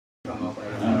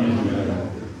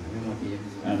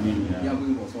Ya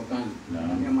Mungu sokan.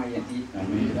 Ya mayati. Ya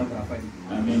berapa di.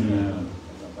 Amin.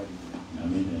 Berapa di.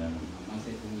 Amin.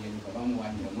 Masih punya kamu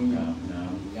wajib punya.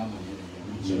 Ya mana.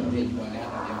 Dia juga ada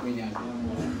dia punya.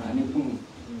 Ani pun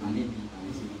ani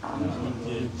di sini.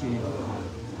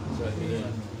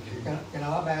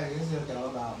 Kenapa bayar ini? Kenapa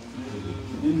bayar?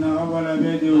 Inna awwala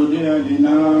baiti wudi'a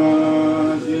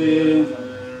lin-nasi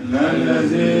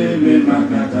lallazi bi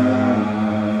Makkata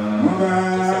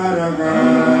mubarakan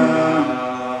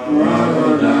wa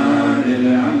hudan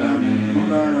lil-alamin.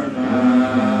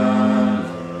 Mubarakan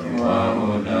wa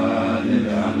hudan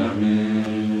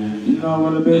lil-alamin. Inna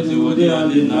awwala baiti wudi'a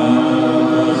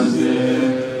lin-nasi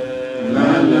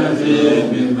lallazi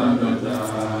bi Makkata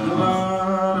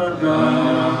mubarakan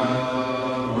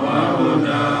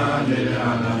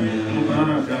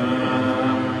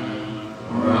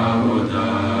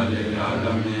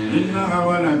Inna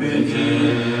awwala baiti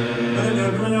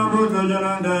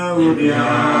wudi'a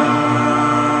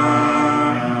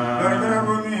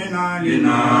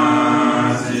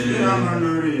lin-nasi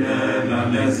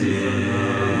lallazi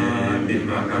bi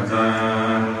Makkata.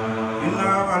 Inna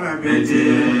awwala baiti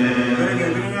wudi'a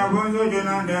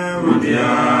lallazi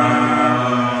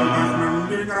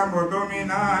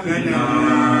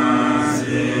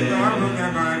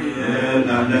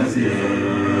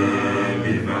bi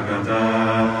Makkata.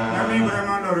 Nabi Ibrahim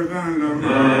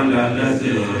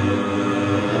lallazi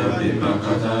bi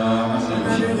Makkata.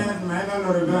 Nabi Ismail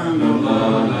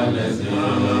lallazi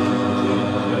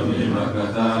bi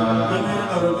Makkata.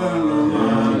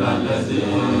 Lallazi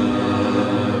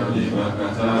bi Makkata. Lallazi bi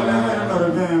Makkata.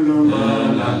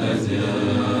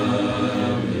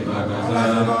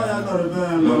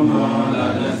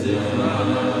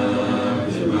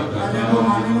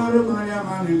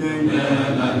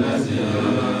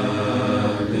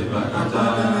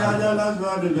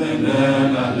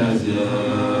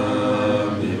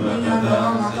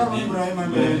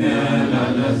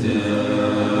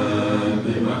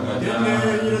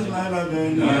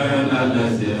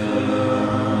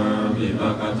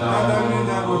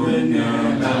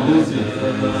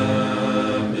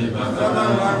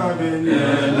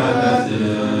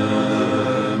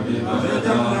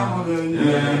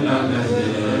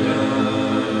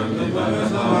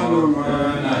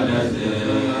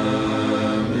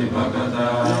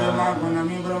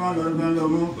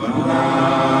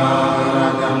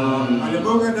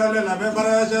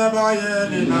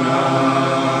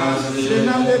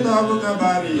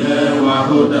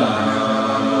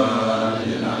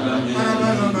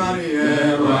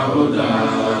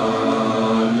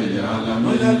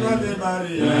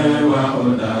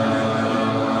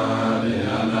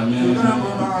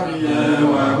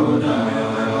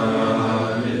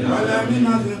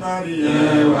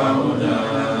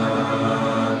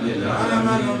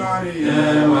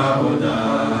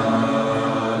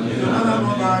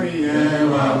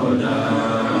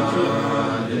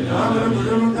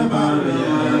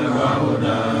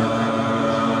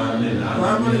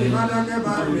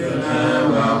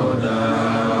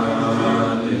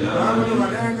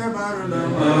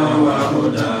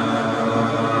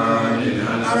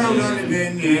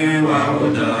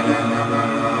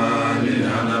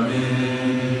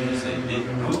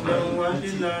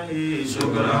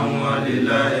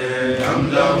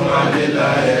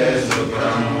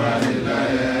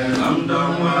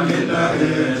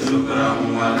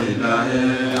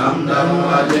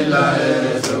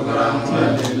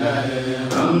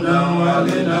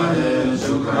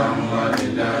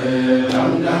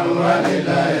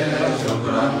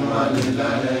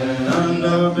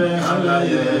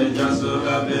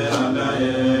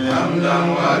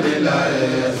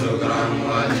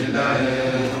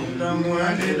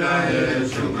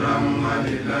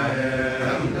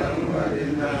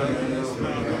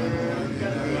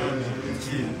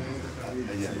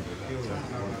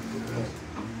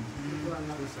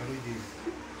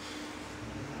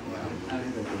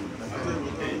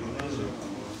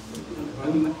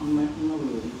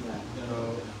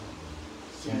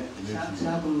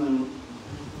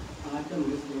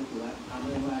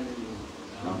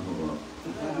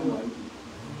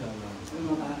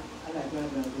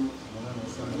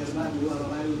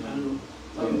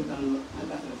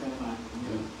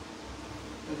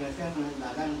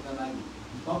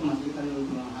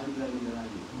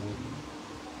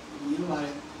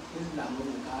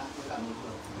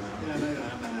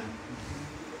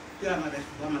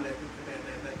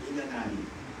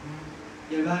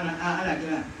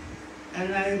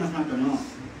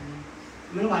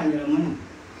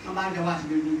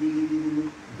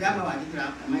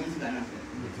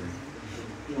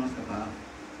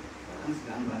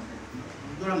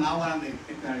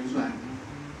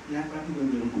 ya prati go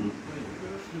ngel kum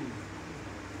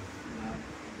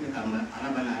ya kama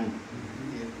araba na ni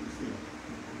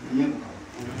nyem ko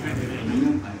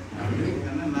nyem pa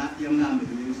kama ma yam na mbe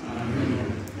ni so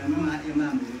kama ma yam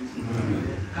na mbe ni so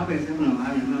ka be se ko na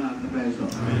ma yam na ka be so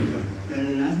ke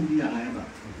na su bi ya ai ba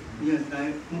ya sai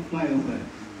ma yo ko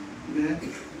be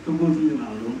to go tu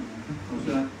ma lo ko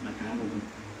sa ma ka ko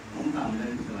ông tạm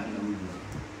lên sự ảnh hưởng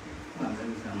và cái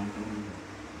sản phẩm trong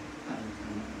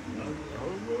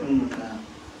một là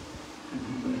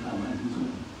tôi làm ăn ví dụ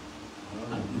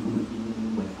ảnh hưởng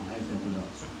đến bởi phòng ai sẽ tự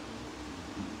động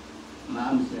mà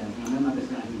anh sẽ nói mà cái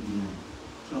sẽ ảnh hưởng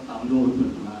cho tạo đôi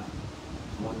được mà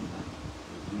một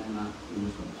nên là từ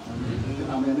số cái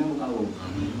tạm lên nó cao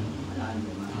là anh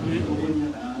mà tôi quên nhá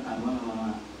tại mà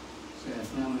sẽ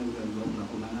xem mình gần giống là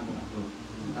không ăn được rồi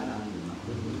tại là mà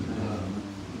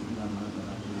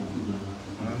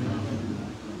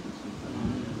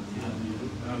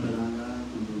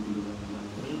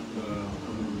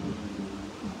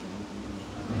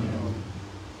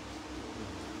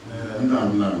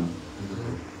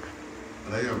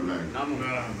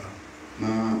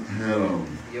na hero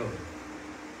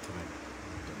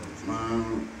ma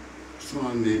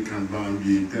soane kan ban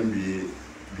bi tembi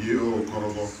bi o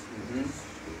korobo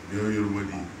bio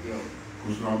Yorobodi ko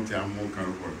so am ti am mo kan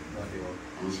ko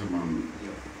am se man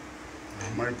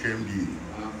ma kembi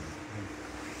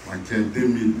ma chen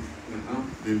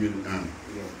 2001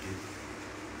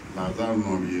 la dar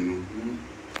no bienu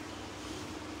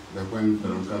da kwen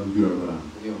pero kan bio bra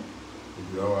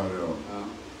bio wa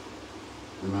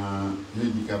na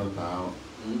heji karata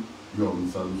yo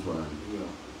msalu swa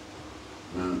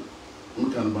na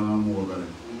mkan ba mo bare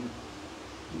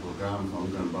ko ka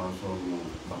mkan ba so mo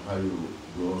ba hayo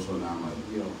do so na ma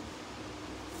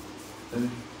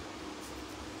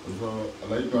so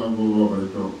alai ka bo bare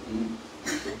to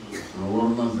na wor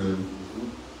na ze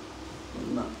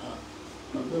na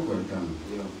ko ko kan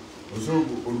so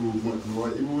ko lu mo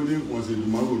ibo ni ko se du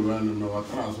ma bo na wa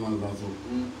tra so na so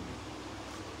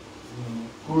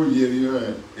ko yeri yo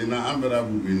ina ambara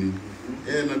bugini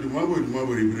na dumabo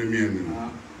premier ni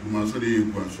duma so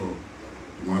de ko so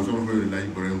duma so ko la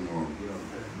ibrahim mo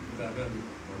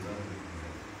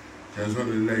ka so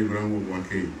de la ibrahim mo wa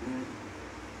ke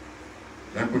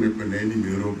la ko ne ko ni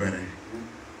mi ro bere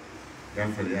ga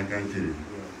fa ya kan tiri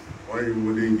o yi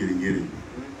mo de ngiri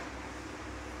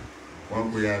wa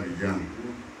ko ya bi jan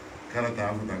karata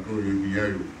afuta ko yo bi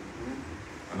yayo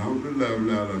alhamdulillah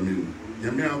rabbil alamin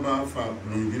yami aba fa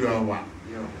ngira wa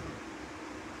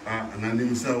anani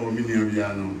misa wo mini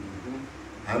abiano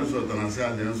haru so tana se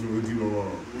ade so odi wo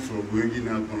so gwegi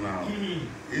na kola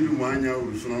idu manya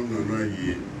uruso no no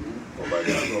yi o ba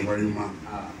ya do bari ma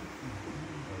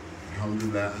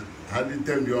alhamdulillah hadi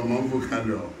tembi o mambo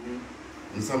kalo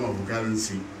nsama bukalo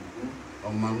nsi o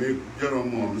mame joro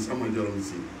mo nsama joro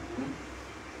nsi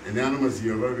ene anu masi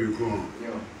yo ba be ko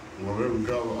wo be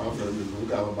ka after be ko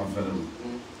ka ba fere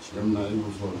yamna ibu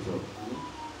so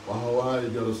wa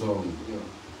joro so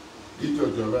ito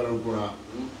jobera kura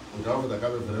nga fa da ka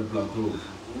be fere plateau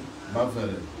ba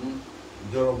fere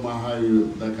joro ma hayo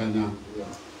da kanya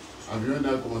avion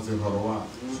na commencer farwa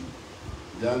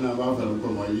jana ba fere ko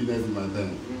ma yile fi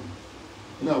matin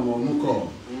na mo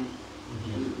muko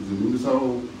zimu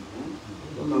sawo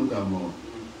to nam ka mo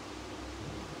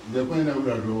de ko na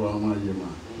ura do wa ma yema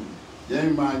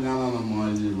yen ma nyana na mo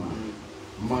yema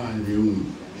ma rewu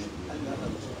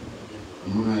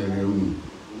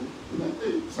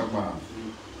Sapa.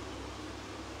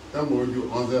 Tamo ju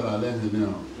 11h à l'heure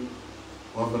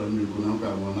on va faire une journée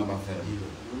pour on n'a pas fait.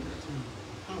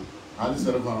 Ali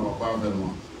sera pas pas faire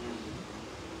moi.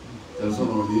 Elles sont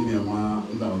en ligne ma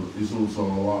dans ils sont sur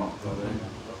wa.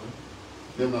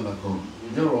 T'es pas d'accord.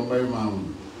 Je le remets ma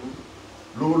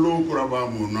lolo kuraba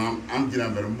mo na am dina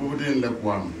ber mbo den le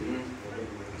kwa.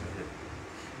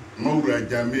 Mo ura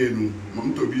jamenu, mo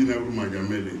to bi na uru ma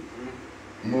jamele.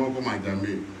 Mo ko ma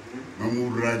jamele.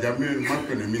 Mamura jamel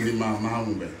makone minima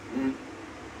mahambe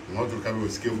ngoto kabe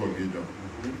oske for video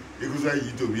ikuza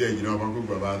yito biya yina ba ko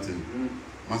babate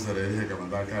masare he ka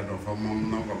madaka do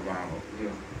famam na ko baho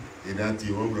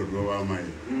idati wo bro do wa mai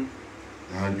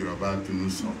ha jura ba tunu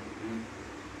so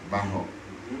baho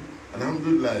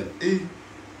alhamdulillah be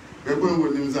ko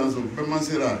woni mzanso be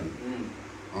masira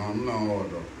na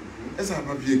odo esa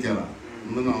papie kala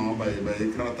na ba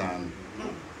kratan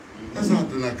esa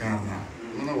tuna kana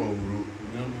mana wa wuro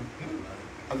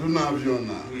aduna avion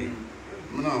na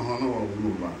mana hono wa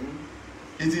wuro ba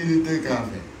iti ni te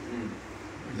cafe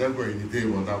dago ni te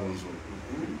wota bonso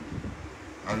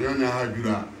avion na ha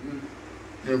jura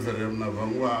je fere na ba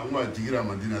nwa jigira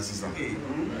madina sisa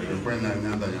point na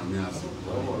nyanda nyamiasa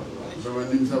baba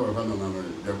nim sa baba no na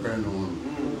the point no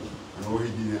and o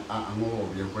hidi ango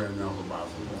of the point na ho ba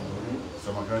so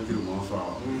makati mo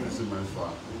so se man so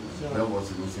that was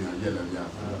no sin agela bia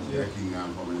ya kinga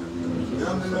ko me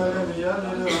ya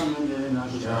na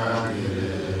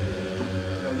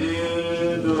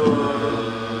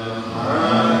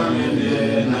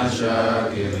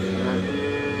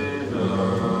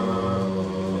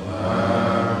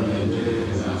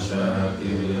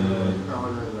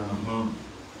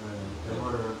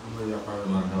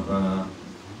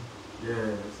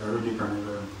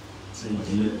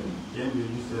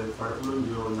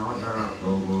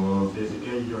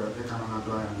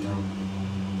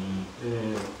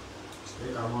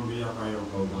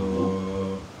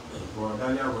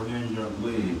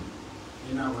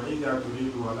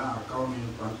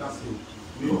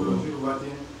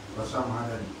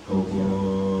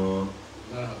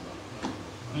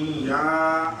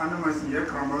ya ana masih ya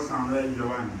krambo sampai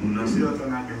jawan nasi atau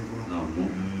nak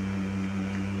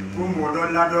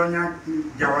modal ladonya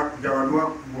Jawa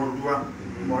dua bordua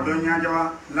modalnya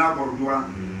Jawa la bordua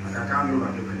agak kan lu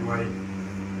ada kedua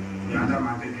ini ada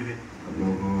mati kiri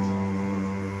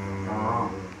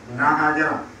nah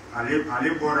aja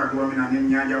alip bora dua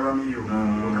minannya Jawa miu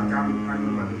agak kan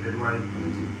lu ada kedua ini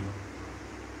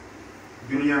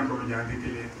dunia kau jadi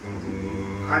kiri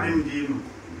kadim dinu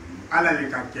ala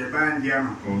le kakke ban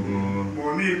diama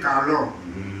momi kalo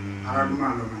ala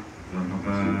duma lo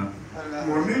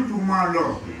momi duma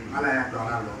lo ala ya to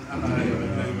ala lo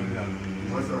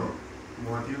oso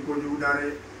moti ko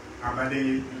judare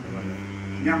abade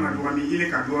nyama do mi ile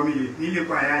ka do mi ile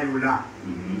ko aya yula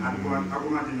aku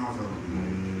mati no so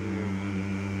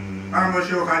ara mo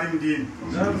sho kadim din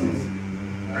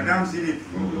adam sini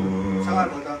sala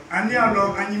bonda ani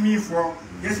alo animi fo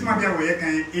yes ma bia we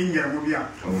kan inyer mo bia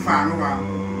fa no wa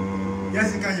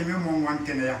yes kan yeme mo wan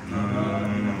kene ya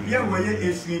bia we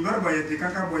ye esu barba ye te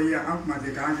kaka boy ya am ma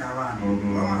te kan ka wa o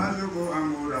ma azuko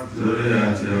amura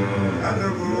zuriyati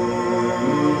azuko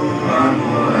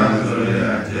amura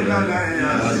zuriyati la la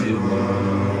ya asibo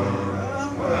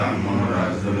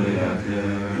amura zuriyati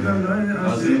la la ya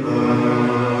asibo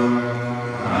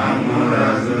amura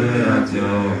zuriyati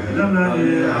la la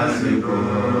ya asibo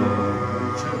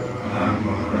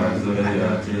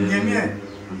Nyemie,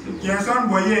 kiasan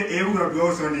boye euro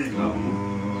biosoni.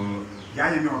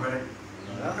 Ya nyemie obere.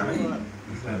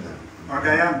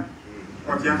 Odayan,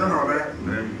 okiasan obere.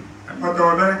 Oto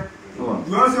obere.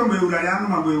 Bioson beurayano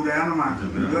ma beurayano ma.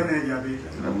 Done jabe.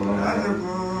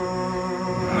 Azeko.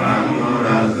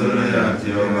 Amora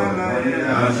zuriyatio.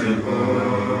 Azeko.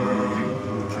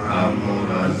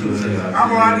 Amora zuriyatio.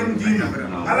 Amo adim dina.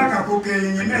 Ala ka koke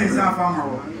nyemie isa fama.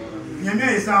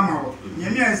 Nyemia isa mawo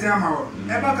nyemia isa mawo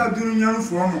eba ka duru nyanu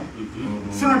fo mo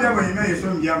so na bia bo nyemia isa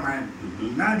mbia man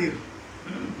nadir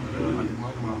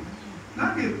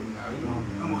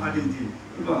amo khadim di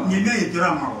nyemia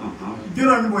idura mawo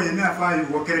dura ni bo nyemia fa yi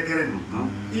wo kere ni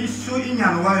isu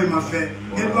inyanu wa yi ma fe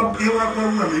eba ewa ko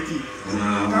wu ameti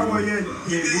ka bo ye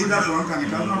buda so kan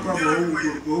ka na ko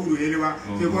bo wu elewa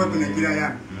se ko to na kira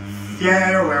ya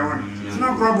tiaya wa won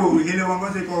sina probo wu hele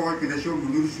won se ko wa kida show mu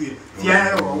nuru suye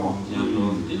tiaya wa won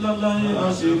illallahi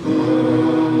ashku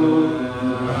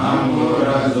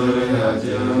amura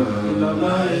zuriyati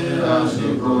illallahi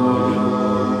ashku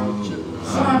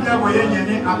sina bia bo ye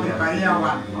nyene a prepare ya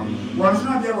wa won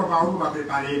sina bia bo ba wu ba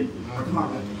prepare otuma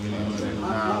ba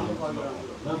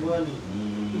nabwani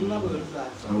ina bo sa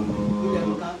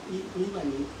ile ka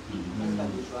imani nasa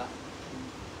biswa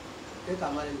ke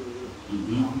kamare dulu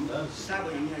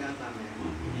sabe ni yang sama ya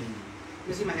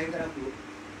mesti mahal terapu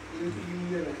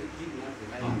ini lah ini lah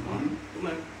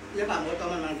cuma ya bang mau tahu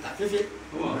mana tak sih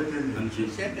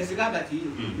saya sekarang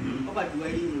bati apa dua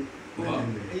ini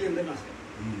yang benar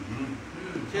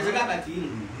saya sekarang bati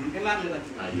emang lebih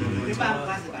emang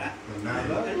pas sekarang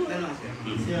benar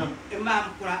emang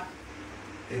kurang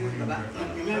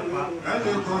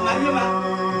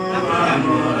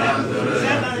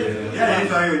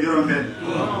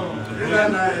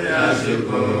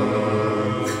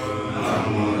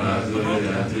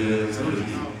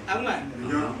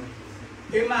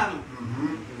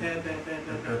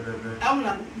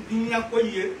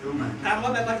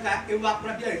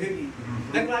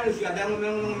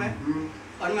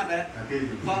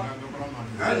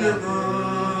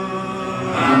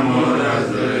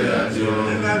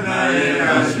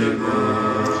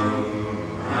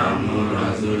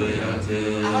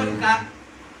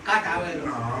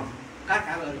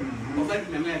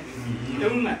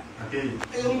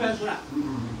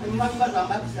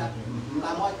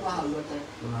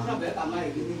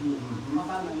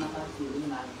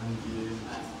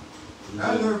Sudah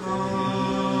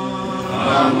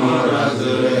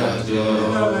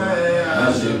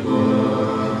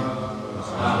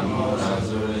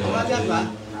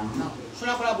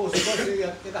kalau bos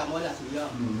kita mau lihat sih ya.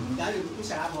 Jadi itu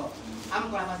saya apa? Am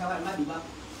kalau masalah mah di bawah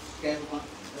kayak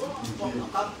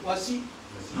wasi,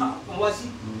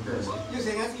 wasi. Ini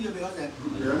saya ngasih lebih besar.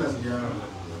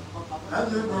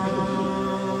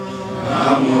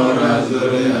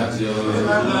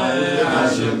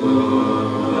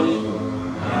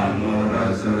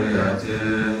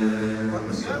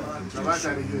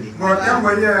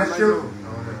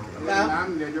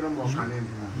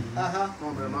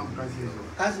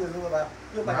 Kasih dulu Pak.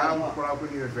 Yuk Pak. Aku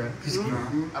ni refer.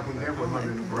 Aku ni refer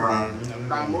mana?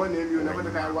 Tamu ni dia nak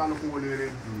berdekat wan aku boleh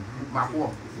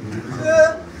makwo.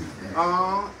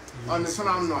 On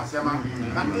sonam no siapa?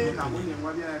 Nanti tamu ni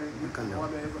wabia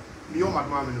wabia bio mat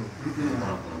mama nu.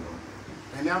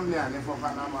 Ini amnya ni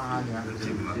fokus nama hanya.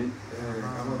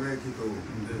 Kamu boleh kita.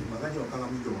 Makanya kalau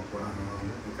kami jom apa?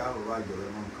 Kalau raja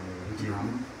memang kami.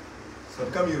 So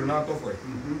kami runa tu foi.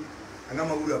 Anga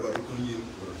maula baru kunyi.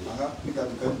 Anga kita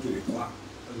bukan kiri. Wah.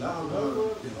 Allah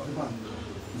Allah.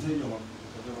 Bisa jom.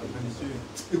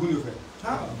 Ibu ni foi.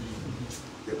 Ha?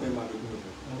 Kita memang ibu.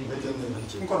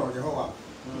 Engkau orang Jawa.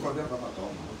 Engkau dia apa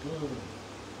tahu?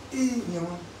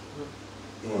 Nyawa.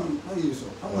 Ayo so,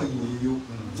 apa ini yo?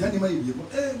 Jadi mai dia.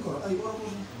 Engkau ayo apa?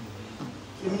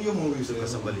 Ini yo mau bisa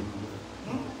kembali.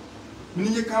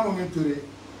 Ini kamu menture.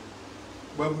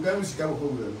 Babu kan mesti kamu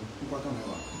kau berani. Engkau tahu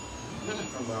apa?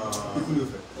 Ibu ni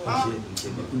foi. Ha?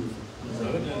 Ibu ni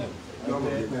foi. Yo mau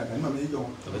dia kan, mami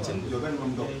yo. Yo kan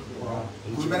mami dok. Kau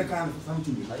berkan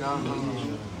something.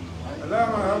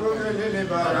 Lama aku ni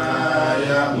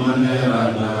baraya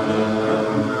munirana.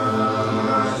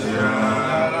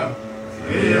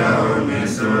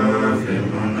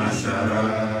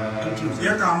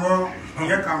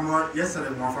 Ya kamu ya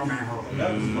sering mau faham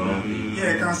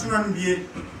ya kan sunan biye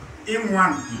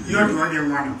imwan yo tuwa de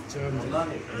mwan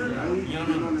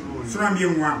sunan biye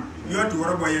mwan yo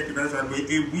tuwa boye ti besa boye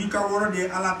e bui ka woro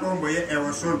de ala to boye e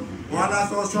woson wala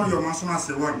so so yo masuna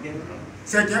se won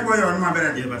se ke boye on ma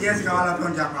bere de yes ka wala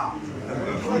ton japa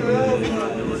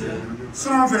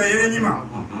sunan fere yere nyima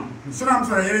sunan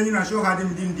fere yere nyina sho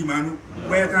hadim din dimanu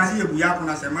boye kan si e buya ko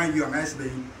na se ma yo na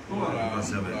sebe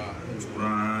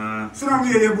Suram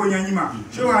ye bonya nyima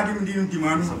sho hadim din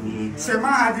dimanu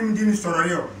sema hadim din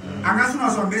sororio anga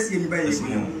suna so besi ni baye sho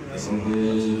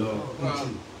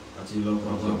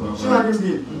hadim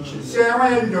din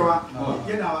sema ye ndawa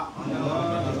ye dawa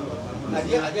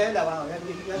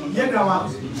ye dawa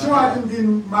sho hadim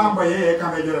din mamba ye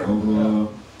kamejore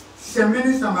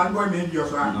semeni samal boy me dio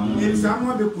so ni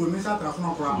samo be pour me sa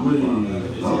transforma kwa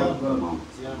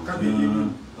kabili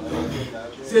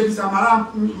c'est bisa malam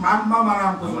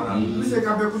ko c'est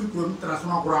ka be ko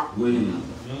transforma kwa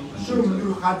shuru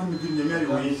mundu hadim din ne meri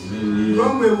wi do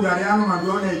me udari anu ma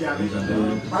do ne ja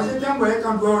parce que ambo e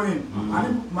kan do ni ani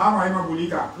mama e ma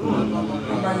bulika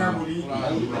ba ya buli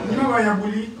ni ma ya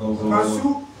buli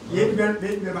basu ye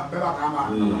be ba kama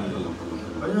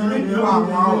ni ni wa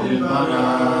mo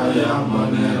ya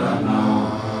monerana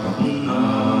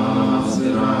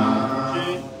nasira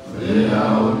ya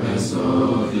omeso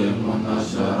ye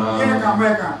monashara ye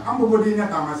kameka ambo bodi ni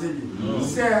tamasiji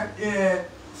se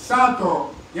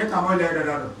sato ye kamole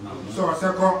dado so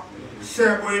seko se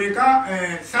oirika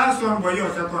sason boyo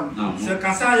sekon se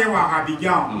kasa ye wa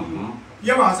habijan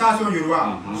ye wa sason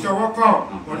yorwa so woko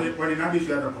woni nabi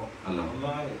sheda ko Allah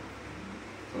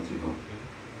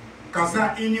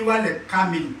kasa ini wale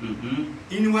kamil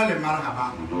ini wale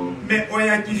marhaba mais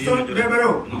oya kiso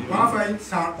bebero wafa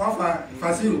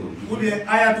fasiru ubi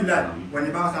ayatullah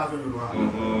woni ba sa so yorwa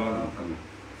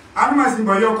anuma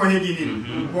simbo yo ko hegini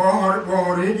bo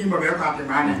hor hegi mo be ka te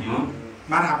mane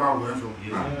marhaba wo so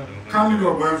kamil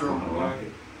wo so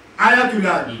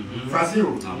ayatullah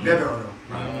fasiru bebero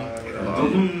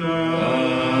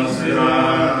sira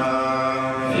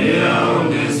ya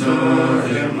unisu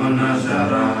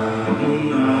manashara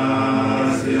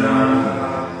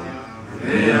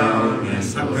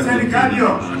Serikali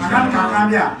akan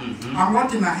kakambia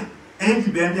amoti na eji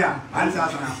bendia alisa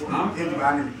sana eji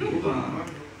bani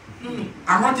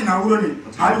amoti na uroni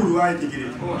hali uruwa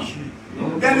itigire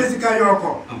bele sika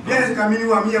yoko bele sika mini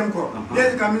wa miyemko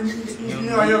bele sika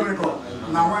mini wa yoko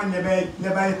na wa nebe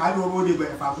hali obodi be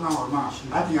fatuna horma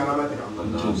ati ngala batira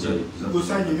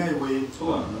usaji ngai we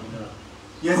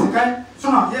yesikai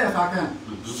sona ye fakan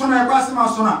sona kwa sima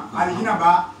sona alijina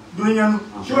ba dunia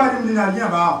sho hadim din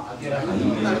alijina ba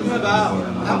alijina ba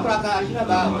ampra ka alijina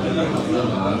ba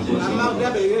amma dia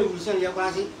be urusan ya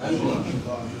kwasi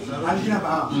alijina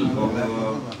ba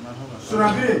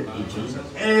Surabe,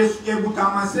 e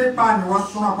butamase pa ni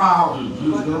wasuna pa hao.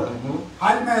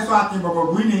 Hali me so ati baba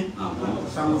buini.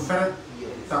 Samu fere.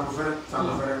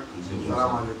 Salam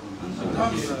alaikum.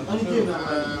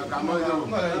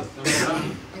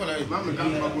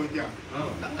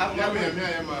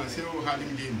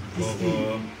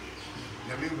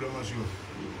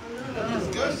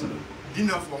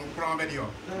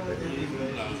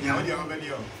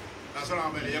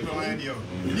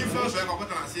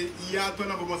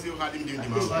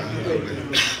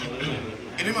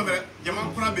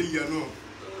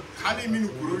 Hali minu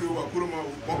kurulu wa kuruma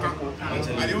boka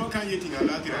ali o kan yeti na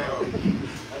latira yo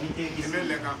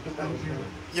emeleka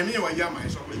yemi wa yama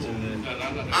eso ko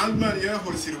alma ya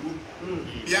hol sirbu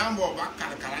biambo ba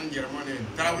kar karan germane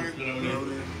tarawre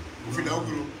fi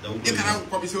dawguru e karan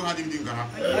ko biso hadim din gara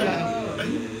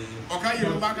o kan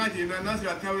yo ba ka je na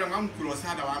nasira tawra ngam kulo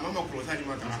sada wa mama kulo sadi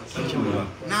makara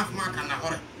naf ma kana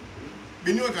hore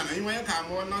Binu kana ima ya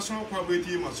kamo na so kwa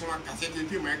beti mo so kasete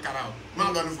ti mo kara ma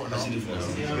do no fo no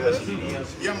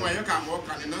ya mo ya kamo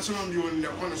kana na so mbi won le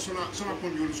kono so na ko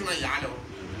mbi won so na ya le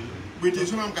beti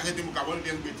so na kasete mu ka bon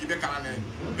den beti be kara ne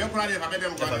be kura de ba be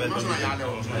dem ko ma so na ya le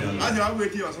o a ja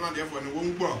beti o so na de fo ne wo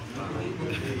ngbo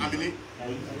amini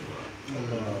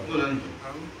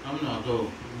amna to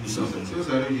so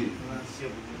sa ri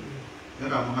ya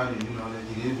ka mo hali ni no le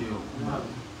jige bi o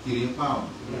kiri pa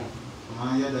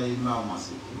ma ya da yi ma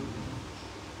masi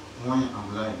wani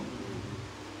amlai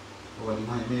o di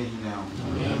ma me yi na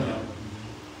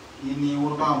ini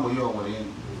urba bo yo wore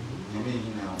ne me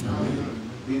yi na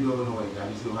bi do no wa ga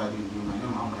ni so ha di ma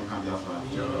na ma ma kan ja fa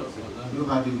yo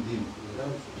ha di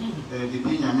di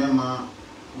bi nya me ma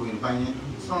o ri pa ni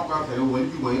so kwa fe wo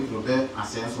bi bo e to be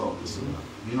asenso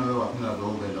bi no wa kuna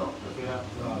do be do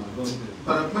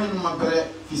para kwa ni ma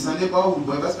pere fisane ba u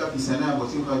bo ba ska fisane abo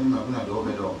si ka di ma kuna do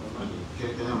be do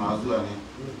kenya mazua ni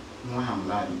mwana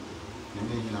mladi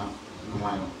nende jina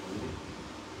mwana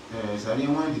sari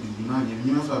mwana di dimani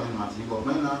nyima so amen matibo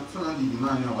bana so na di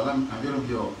dimani wala mkambero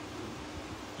bio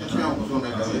yatwa ko so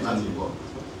meka se matibo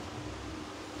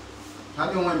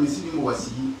hadi mwana misiri mo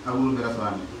wasi awulu bera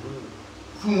fane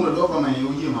fumu do ko man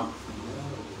yo yima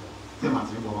te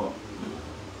matibo ho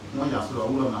mo ya so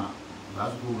awulu na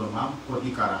bazu lo ma ko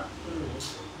dikara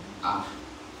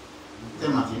te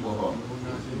matibo ho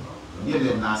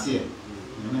yele nase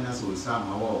nyame na so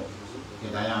sama wo ke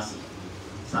dayanse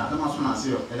sa ta maso na se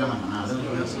e da manana se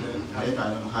ayi ka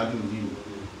no hadi ndi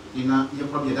ina ye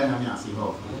probie da nyame ase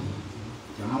ho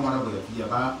jama wara bo ya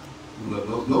ba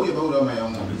do ye ba ura ma ya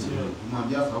mo ma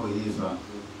bia fa bo ye so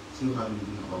si hadi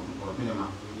ndi ko pele ma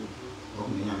ko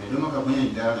ni nyame do ma ka bonya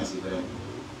ida na se bere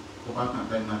ko pa kan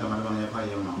ta na ta ma ya fa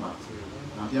ye ma ba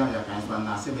ma bia ya kan so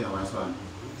na se be wa so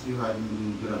si hadi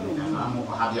ndi dira do na mo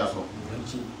ko hadi aso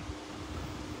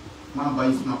ma ba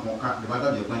isuna ko ka de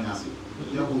bada de kwanya se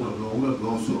ya ko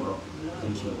do so ro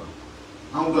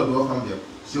an do fam de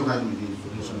si o ka di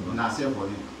na se ko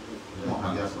ni mo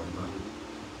ka ya so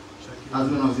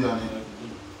azu no zi ani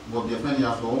bo de fen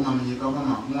ya so o ma mi ka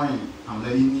ma mo yin am la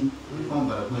ni ko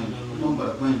bara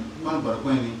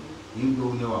kwen ni ni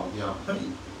do ne wa ya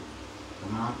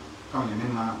ma ka ni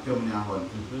me ma ke mo ni a ho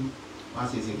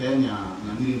Masih sekenya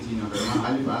nanti Cina memang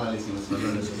kali bala lesing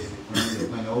sendiri. Kalau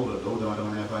yang orang tahu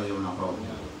dalam mana apa yang nak kau,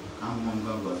 kamu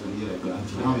mungkin buat sendiri.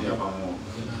 Cuma ya kamu.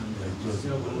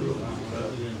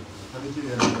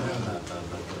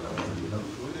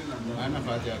 Mana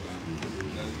fajar kan?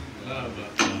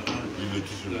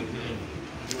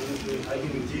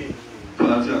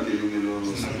 Fajar kiri kiri.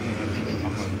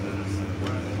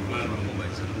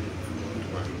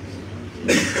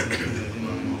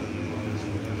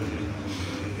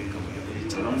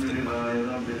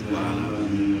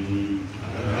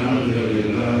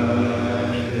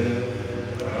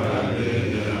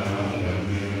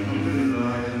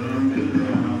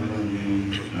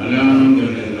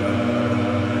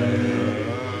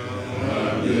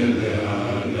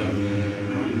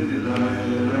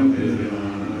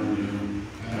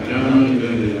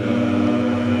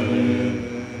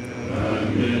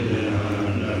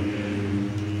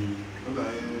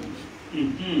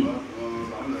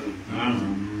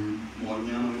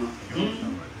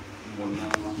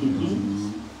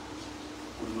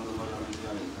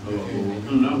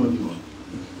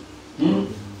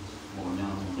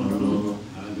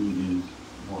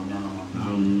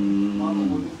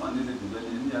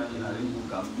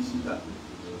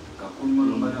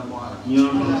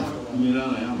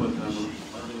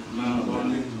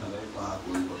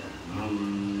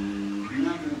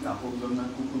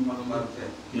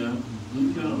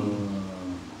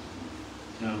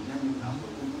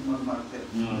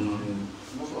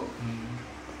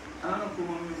 ana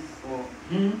kuma fɔ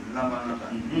laban ta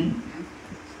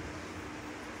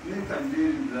ne ka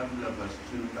den bila basi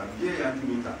tunu ka biye ya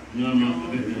tunu ta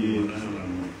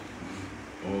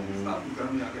fa ku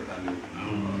kan ya ke tale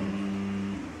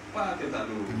pa ke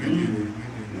tale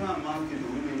na ma ke do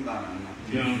ni barana o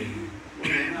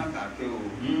na ka ke o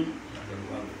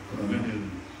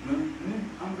ne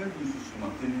an bɛ dusu suma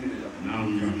kelen de la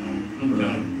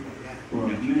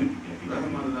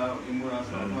Rahmanallah imura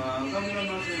sama kamera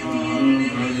masih Masih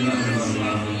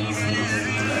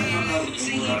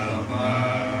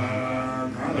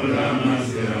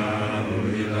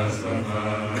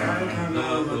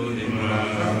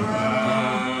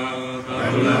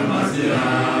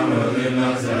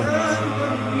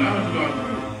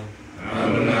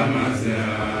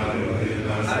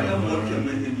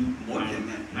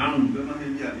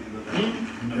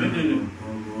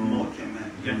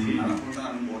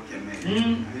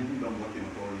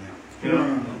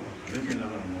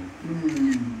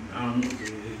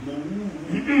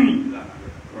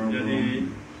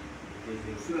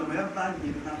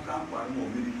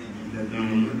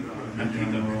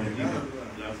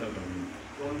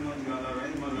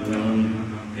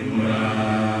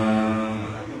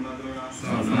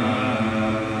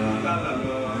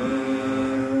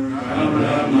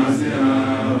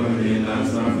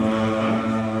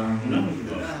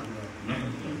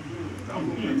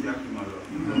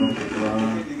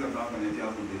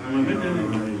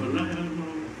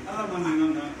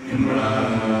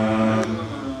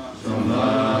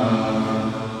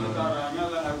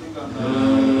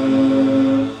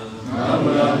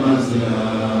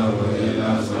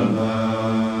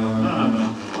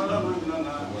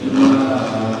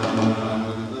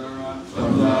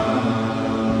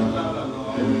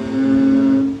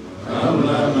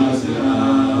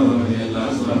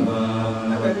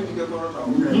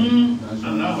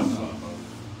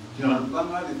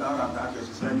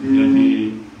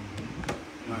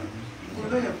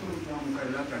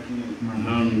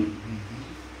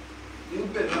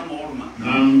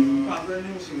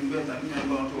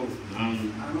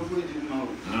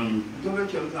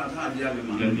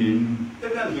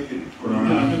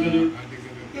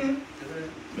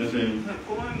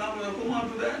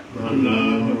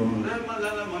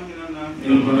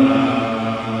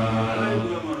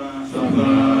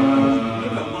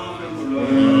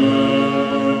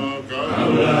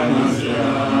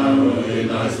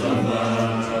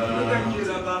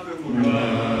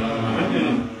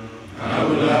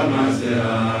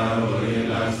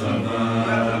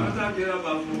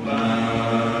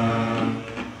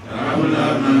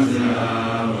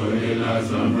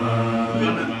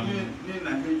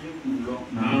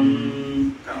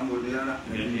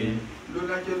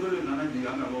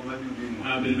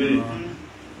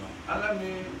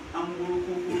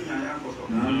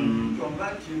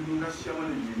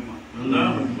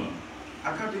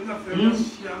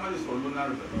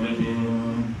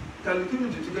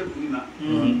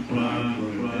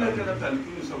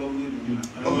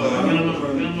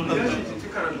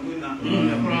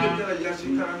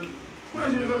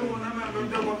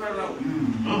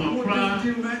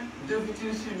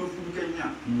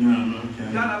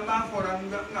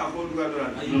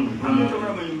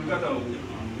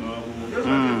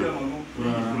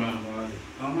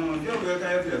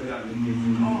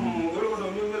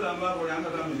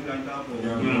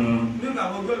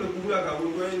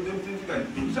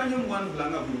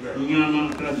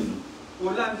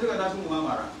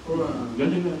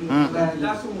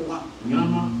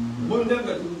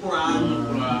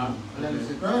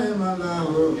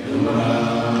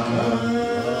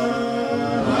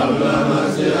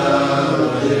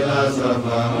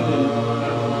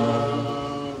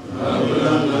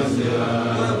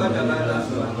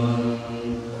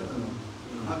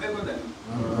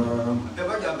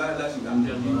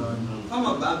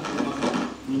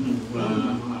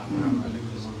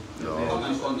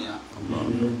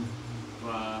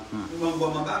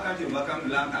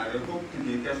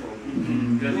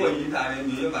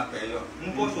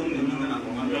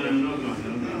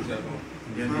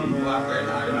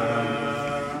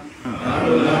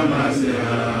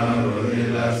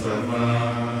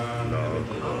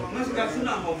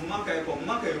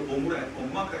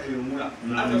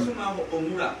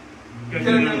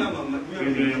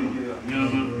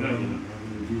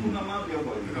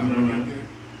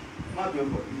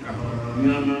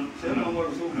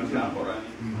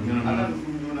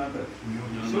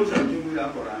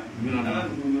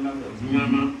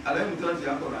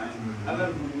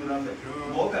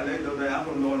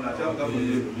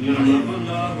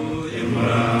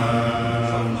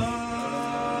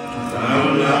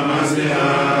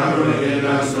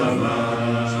Sama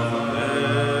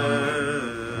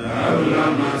Abla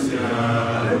Masira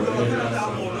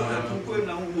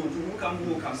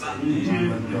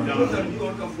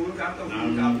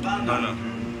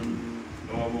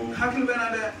hakil bena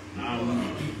de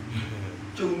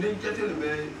chung din jetel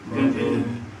be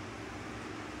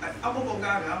abo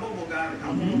bogare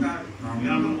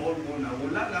nyama olbo na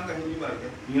wala la ga ni barke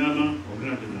nyama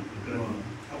ogradina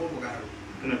abo bogare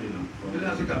gradina ila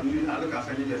se ka mi ala ka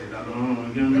sa ni jete da lo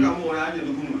ka mo ya je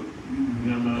dukumu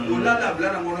nyama wala la bla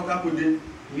na ngono ka kunde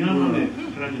nyama de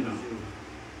gradina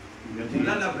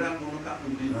wala la bla ngono ka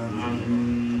kunde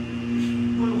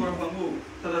ko ko ko mo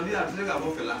tada bi a tse ka bo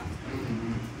fela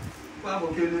kwa bo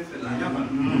kele fela nyama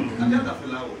ata ta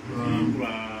fela o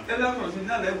ela ko sin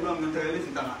na le bla mo ta le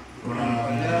fitana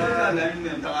ela la ni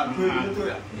ne ta to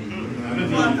ya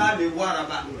kwa ta de wara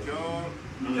ba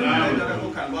ela ko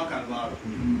kan ba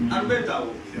arbeta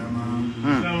o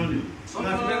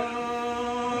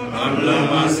Abla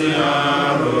Masira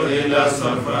ila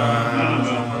Safa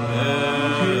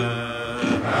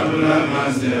Abla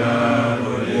Masira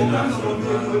ila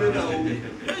Safa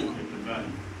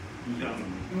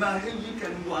ma heji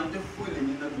kan bo ante fole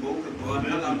ni na bo ko to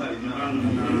na la ba ni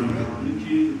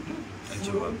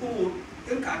ko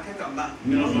e ka ke ka ba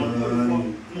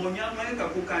mo nya ma e ka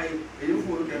ku kai e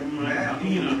fo ke ma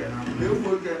e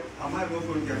fo ke ama e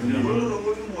fo ke ko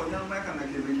ko mo nya ma ka na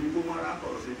ke be ko ma ra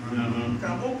ko se ka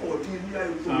mo ko ti ni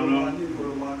ai ko ma ni ko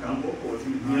ma ka mo ko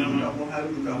ti ka mo ha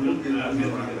lu ka mo ke la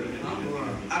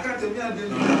aka te nya de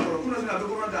ni ko kuna sina do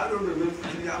ko da do be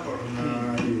ni ya ko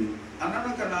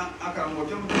anana kana aka mo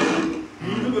jam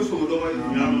ni be so do ba ni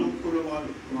ko lo ma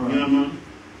nyama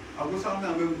aku sama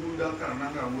ambe buda karena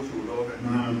ka mo so do be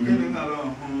kene ngalo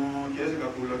kesi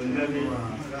ka kula ni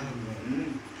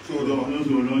so do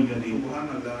jadi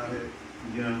subhanallah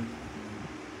ya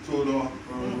so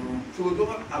do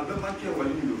abbe ma ke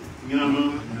wali do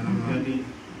nyama jadi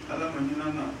ala manina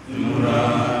na mura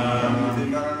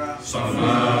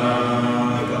Safa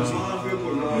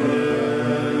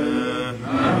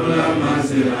Abla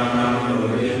Masira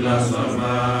ila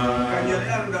Safa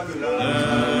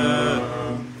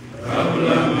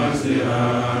Abla Masira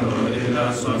ila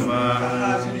Safa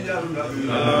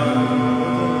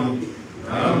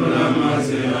Abla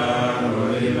Masira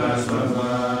ila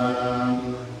Safa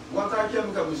wata kem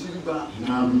ka musiriba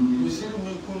musiri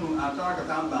min kunu ataka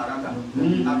tambara ka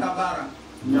akabara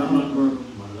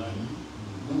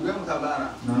Mbem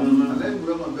tabara, alai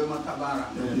mbem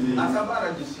tabara,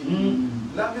 akabara jisi.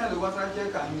 Lami ale wasa ke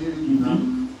kangiri.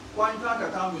 Kwanta ka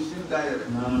tamu sin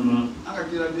daire. Aka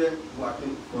kira de buate.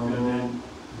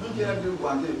 Mun kira de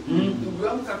buate.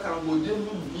 Mbem ka karamode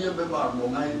mun biye be ba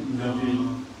bongai.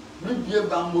 Mun biye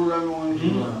ba mbura no.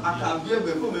 Aka biye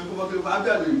be ko men ko ba ke ba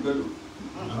bia de gbedo.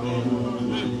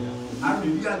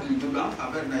 Ami bia de gbedo am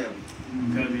fa ber na yam.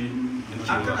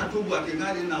 Aka na to buate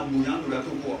ngari na mu yan do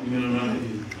to ko.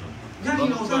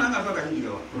 Jadi no sana nggak pakai ini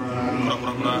kau.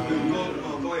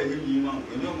 Kau yang ini mau,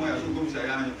 ini mau ya sukum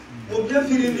saya. Objek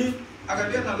ini akan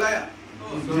dia nak layak.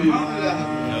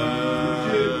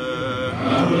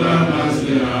 Abla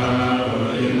Masira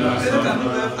ila Safa.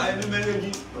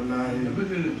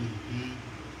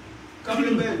 Kamu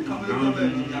lebih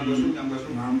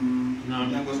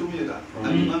yang gosok ni dah.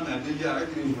 Ani mana dia jarak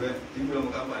ini buat, ini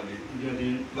belum apa ni.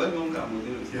 Jadi, baru kamu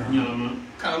tu.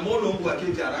 Kamu belum buat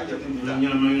jarak jadi kita.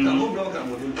 Kamu belum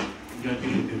kamu tu.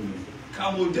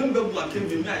 Kamu jangan berbuat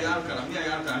kembali ayar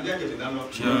dia jadi dalam.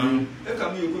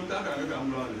 Kamu ikut tak kamu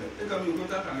belum. Kamu ikut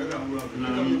tak kamu belum.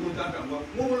 Kamu ikut tak kamu.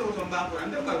 Mau belum sampai apa?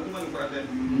 Anda baru cuma berada.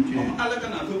 Allah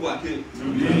kan aku buat ke.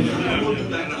 Kamu tu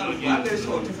dah ada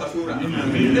sesuatu fasura.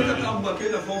 Kita kamu buat ke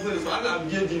dah forfeit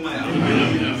soalan dia di mana.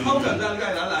 Kau kan dah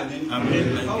gaya Allah di.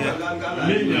 Kau kan dah gaya Allah.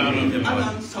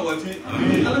 Allah sawati.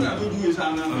 Allah kan aku dua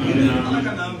sana. Allah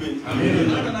kan ambil.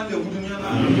 Allah kan ambil dunia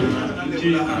na. Allah kan ambil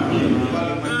belakang.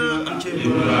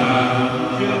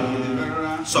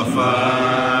 Safa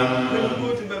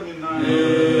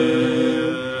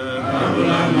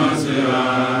Abla Masira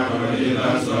ila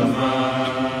Safa.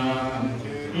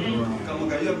 Kamu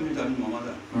kaya minta ni mama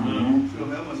dah. Sudah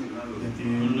saya masih kenal dulu.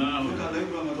 Sudah ada yang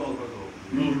belum tahu kau.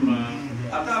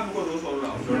 Ata aku kau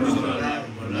sorang.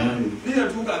 Dia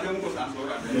juga dia muka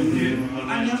sorang.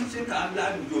 Anya sekarang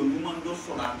ada dua rumah dua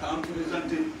sorang. Kamu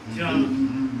presente.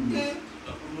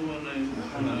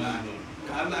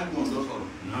 Karena aku mau dosor.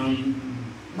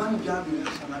 Man jadi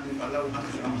sana di kalau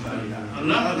aku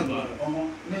Allah.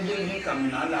 Oh, ni kami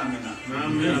nala mina.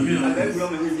 Ada gua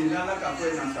menjadi nala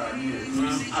kafe nasari.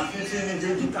 Api sini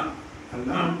jadi tam.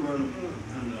 Allah.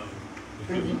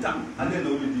 Evitam, ale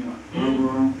no bidima.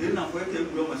 E na foi que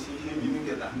glo machine bi mi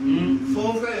keta. Fo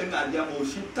fe na dia mo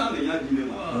shi tan le nya di le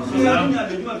ma. So ya nya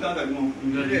de juma kan ka mo.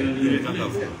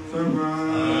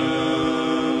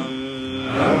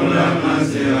 Abula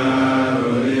masira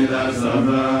ila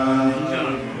safa.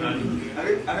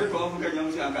 Are ko fu ka nyam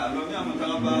si aka lo mi am ka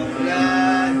ba.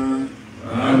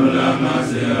 Abula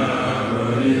masira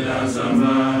ila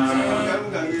safa. Ka mu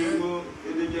ka ngi ko e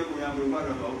de je ko ya mo ba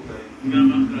ka ba ko ka.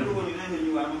 Ko ni na ni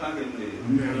wa mo ka ke ne.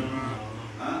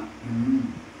 Ha?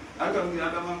 Aka mi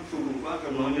ada mam su ba ka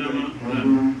ba ko.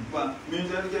 Ba mi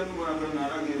je je mo ba ka na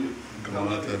ra ke. Ka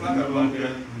ba ka ba ko.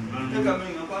 E ka mi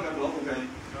na ba ka ba ko ka.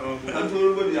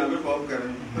 Anturubodi abe ko kare.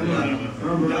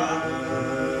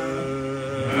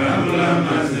 Abula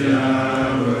masira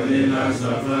ila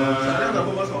safa. Sada ka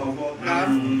ko so ko.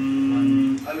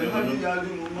 Ale hadi ya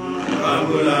di mama.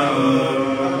 Kabula o.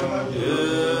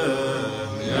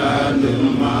 Ya di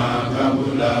mama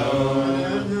kabula o.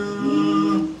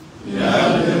 Ya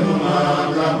di mama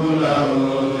kabula o.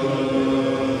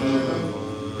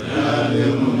 Ya di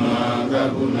mama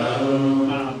kabula o.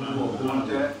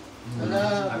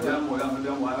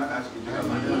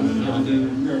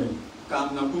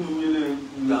 Kam na kunu yele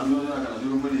ngano na kana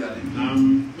duro mali ale.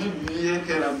 Bibi ye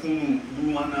kera kunu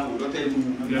du mana o do te du.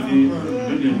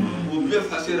 O bi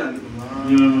fasera ni.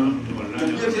 O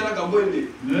bi sera ka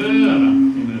boende.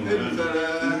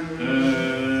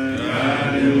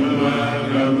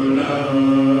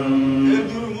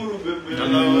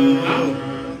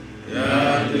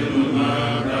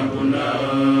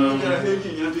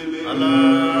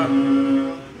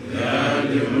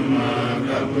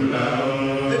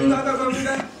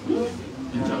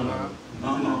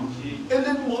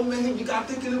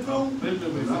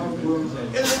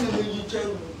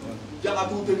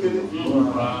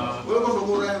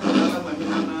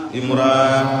 Imura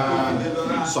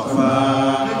Sofa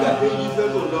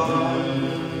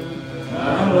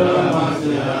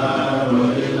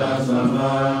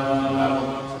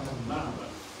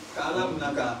Kalam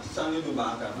naka sani du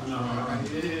baka.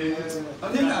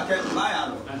 Ani ka ke maya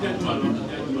lo.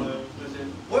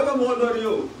 Oy ba mo do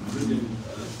rio.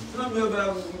 Na me bra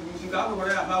singa ko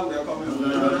re ha u re ko me.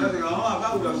 Ha ba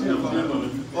u ra si ko me.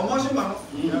 O mo si ma no.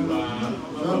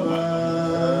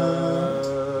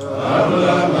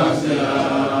 Abula masira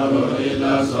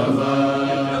ila safa.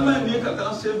 Ama ni ka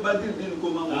kan se badir din ko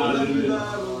ma mo la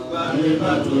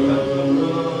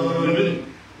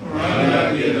Wala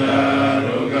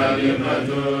gidaru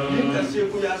galimatu. Ni ka se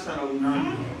ko ya sarawu.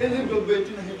 Ele do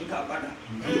beti na hiji ka pada.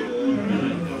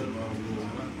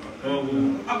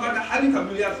 Abada hali ka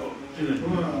biliya so.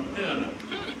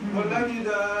 Wala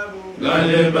gidaru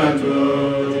galimatu.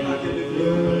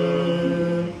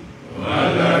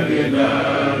 Wala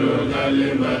gidaru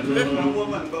galimatu.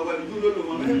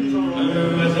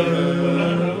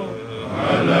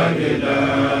 Wala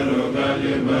gidaru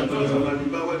galimatu.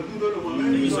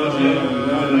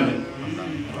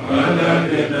 Wala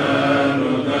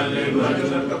gidaru galimatu.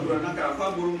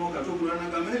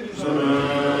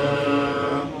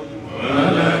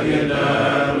 Wala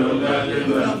gidaru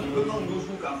galimatu.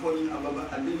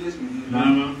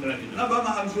 Naba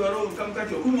mahamsiwaro kam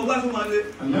kacho kuma basu male.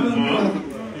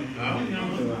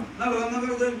 Naba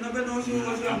no si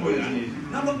wasi ambo.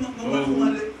 Naba basu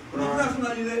male. Basu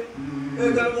male.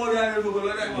 Egal mo ya ko ko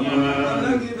la.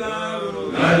 Wala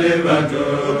gidaru galimatu.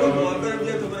 Wala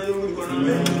gidaru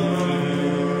galimatu.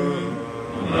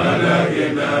 Wala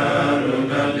gidaru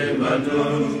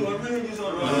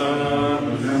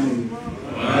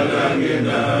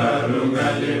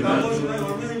galimatu.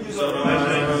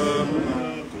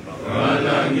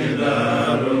 Wala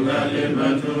gidaru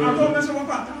galimatu. Ako mesa mo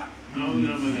pata.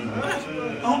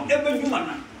 Oh, ebe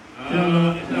jumana.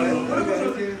 Kalau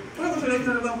kau sudah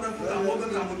kita dapat berapa tahun, kita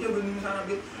kamu dia beri musa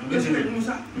nabi, dia sudah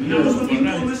musa. Musa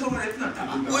itu musa orang itu nak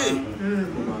apa?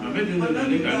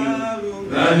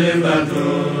 Galimatu.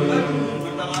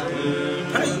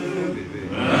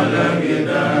 Wala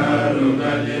gidaru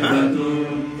galimatu.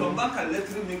 Tombak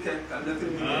kaletri mikir,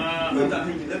 kita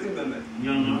hiji letri benar.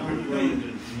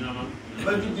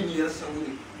 Bagi jenis ya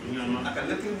saudi. Akan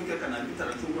letri mikir karena kita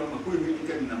terus kurang makul hiji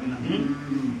kan namanya.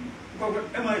 Kau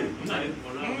emai.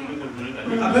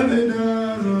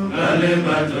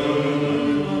 Galimatu.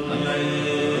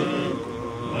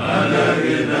 Wala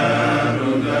gidaru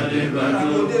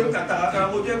galimatu.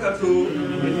 Kamu dia kata.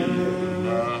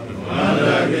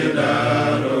 Wala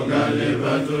gidaru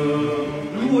galimatu.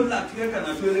 Mula dia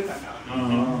kena sulit kata.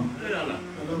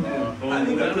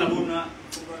 Ani kata buna.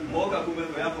 Mau kamu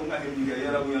berbayar pun kah hiji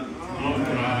gaya rabuan.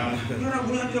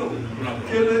 Rabuan jauh.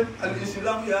 Kele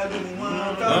al-Islam ya di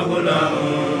rumah. Kabula.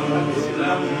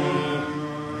 Al-Islam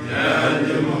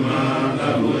يعلم ما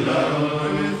قبله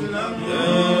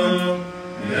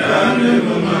يعلم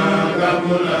ما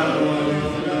قبله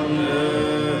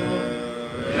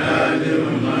يعلم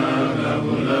ما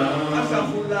قبله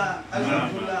أسافولا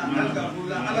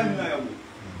على النايو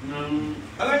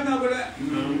على النايو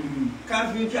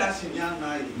كافي جاسين يا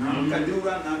ناي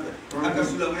كدورا نافع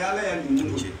أكسلم يا لا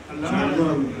ينمو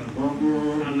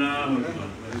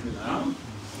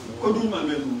كدوم ما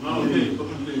بينهم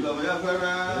يا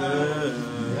فرا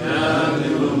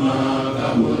يعلم ما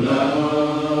قبله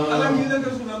على مين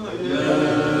كسلم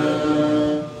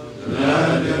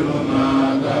يعلم ما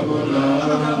قبله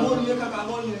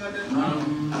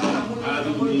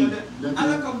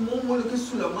ala ka momo le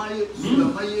sulamaye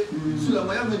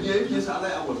me je ki sala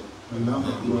ya wo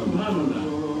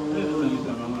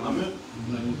amen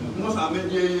mo sa me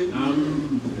je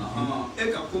e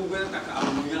ka ko be ka ka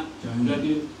amunya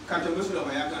ka te be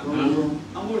sulamaya ka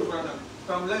amul frata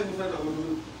kam lai mu frata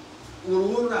wo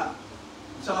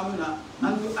samina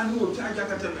anu wo cha ja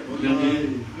ka te me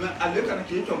na ale ka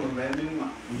ke to mo be ni ma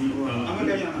ama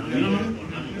ga yana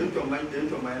e to mai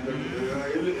to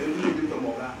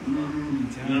mo ga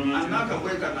anaka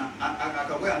kwe kana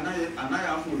akakwe anaye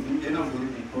afu ena furu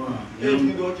ni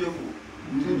ti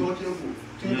do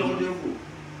chefu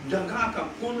janga ka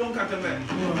kundon ka teme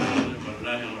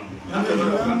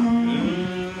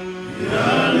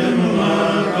يعلم ما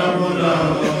قبله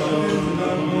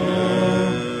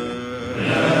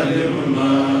يعلم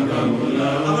ما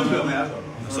قبله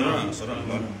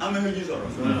ame meji soro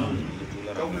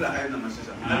kabula ayna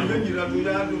masisa ame meji la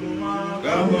tuja duma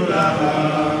قبله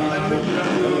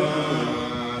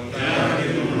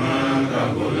يعلم ما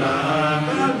قبله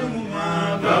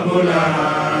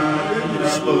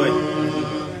قبله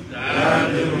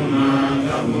يعلم ما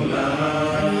قبله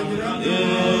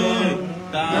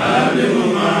يعلم ما قبله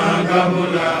يعلم ما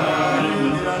قبله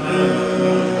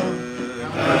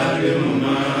يعلم ما قبله يعلم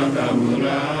ما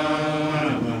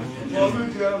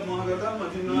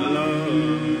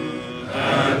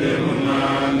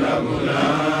قبله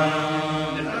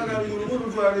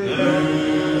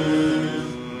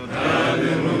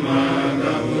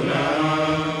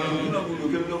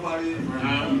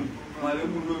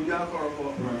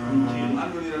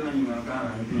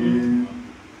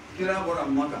kira bora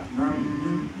maka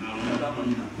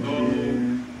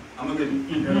amageni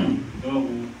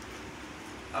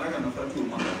ala kana fatu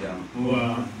maka ya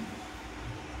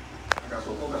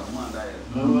akasoko kana manda ya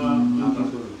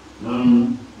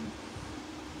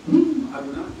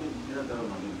aduna kira daro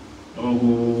mani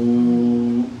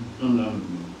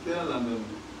kira lambe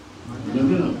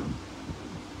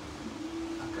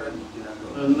akara kira daro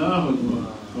Allah akbar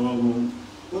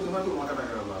ko tuma to maka da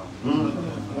kira ba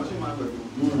mo si ma bedu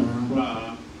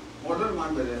modal ma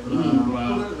bere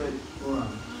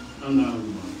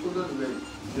kodal be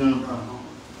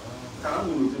kara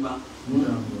mu ti ba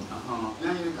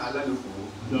yani ka ala le fo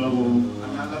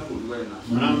ani ala fo do ina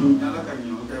ni ala ka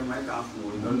nyo ke mai ka fo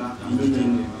do la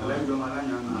ala do mala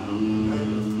nya na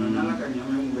ala ka nyo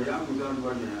me mu ya ku do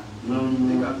do ya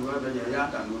ni ka do da ya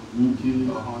ta no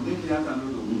ni ya ta no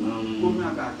do ko mi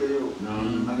ka ke yo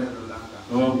ala do la ka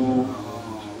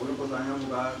wala ko tanya mu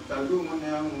ka ta do mo ne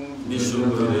mu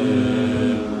bisukre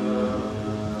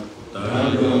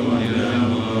tado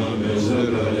manamo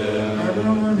bisukre tado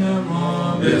manamo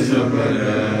bisukre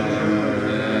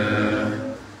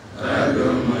tado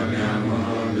manamo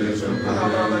bisukre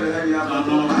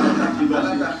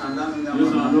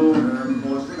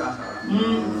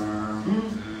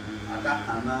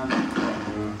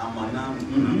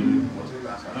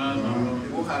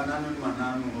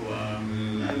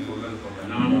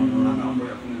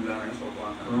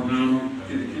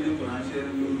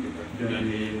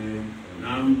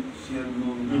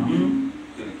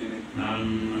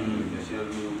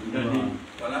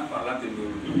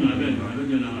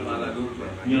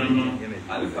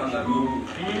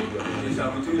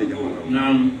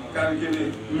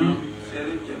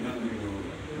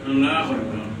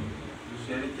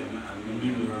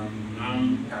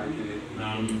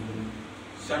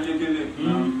Sanje kele,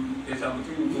 esa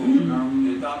buti uko,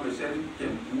 eta be seri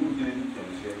kem, mu kele ni kem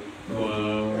seri.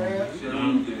 Seri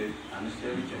kele, ani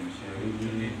seri kem seri.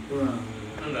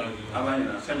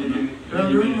 Abanya sanje kele.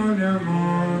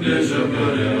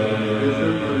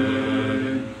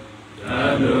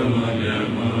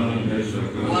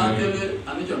 Wa kele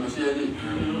ani kem seri.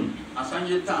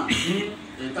 Asanje tan,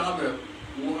 eta be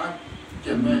wa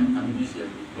keme ani bi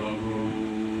seri.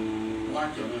 Wa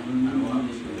keme ani wa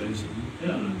bi seri.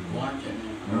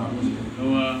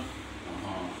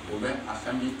 Obe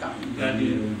asanje tan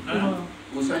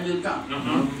o sanje tan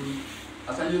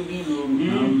asanje bi lo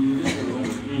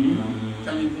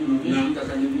sanyi dino ni ka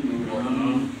sanyi dino ko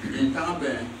en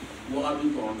tabe wa bi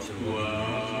ko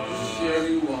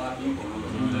sheri wa bi ko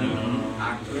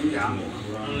akriya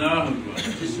Allah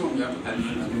kisho ya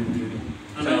alifina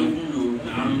sanyi dino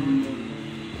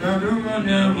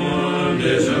Adumanemo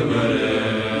besokole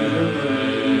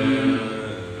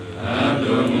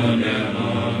Adumanemo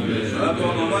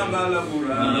besokole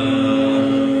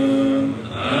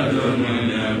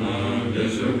Adumanemo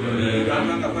besokole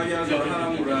Adumanemo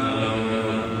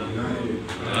besokole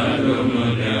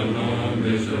Adumanemo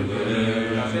besokole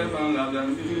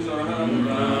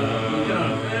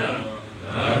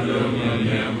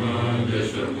Adumanemo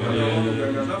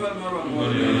besokole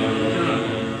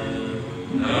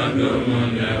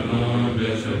Adumanemo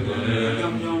besokole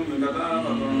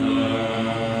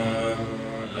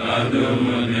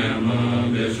Adumanemo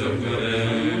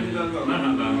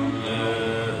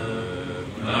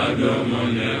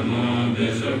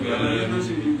besokole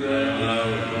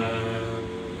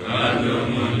Adumanemo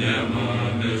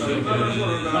besokole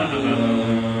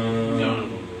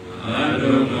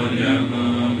Adumanemo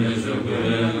besokole Adumanemo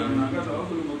besokole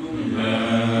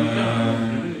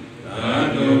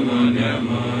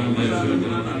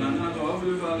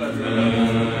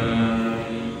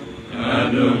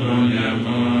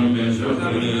Adumanemo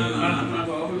besokole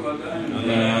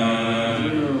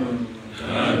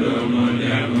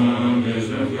Adumanemo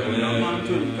besokole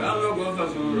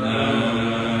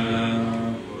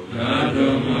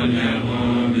Adumanemo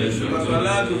besokole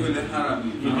salatu fil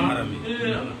harami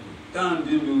tan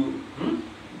dilu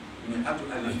ni atu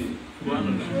alifi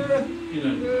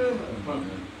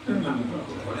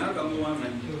Kona kamu wana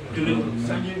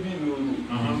sanyi bino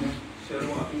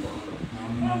serwa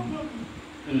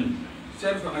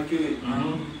serfa akili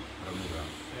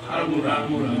harmura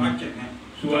makene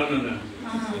suwana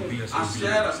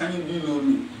asiara sanyi bino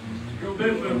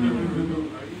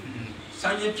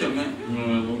sanyi keme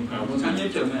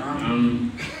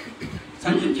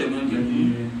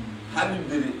hali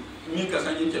bere mi ka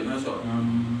sanyi keme so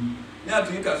ya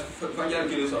tu ka fajar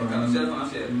kile so kana serfa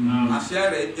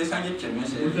asiara e sanyi keme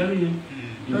se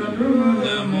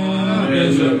Adumanemo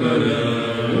besokole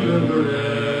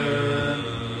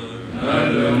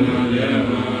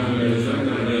Adumanemo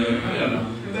besokole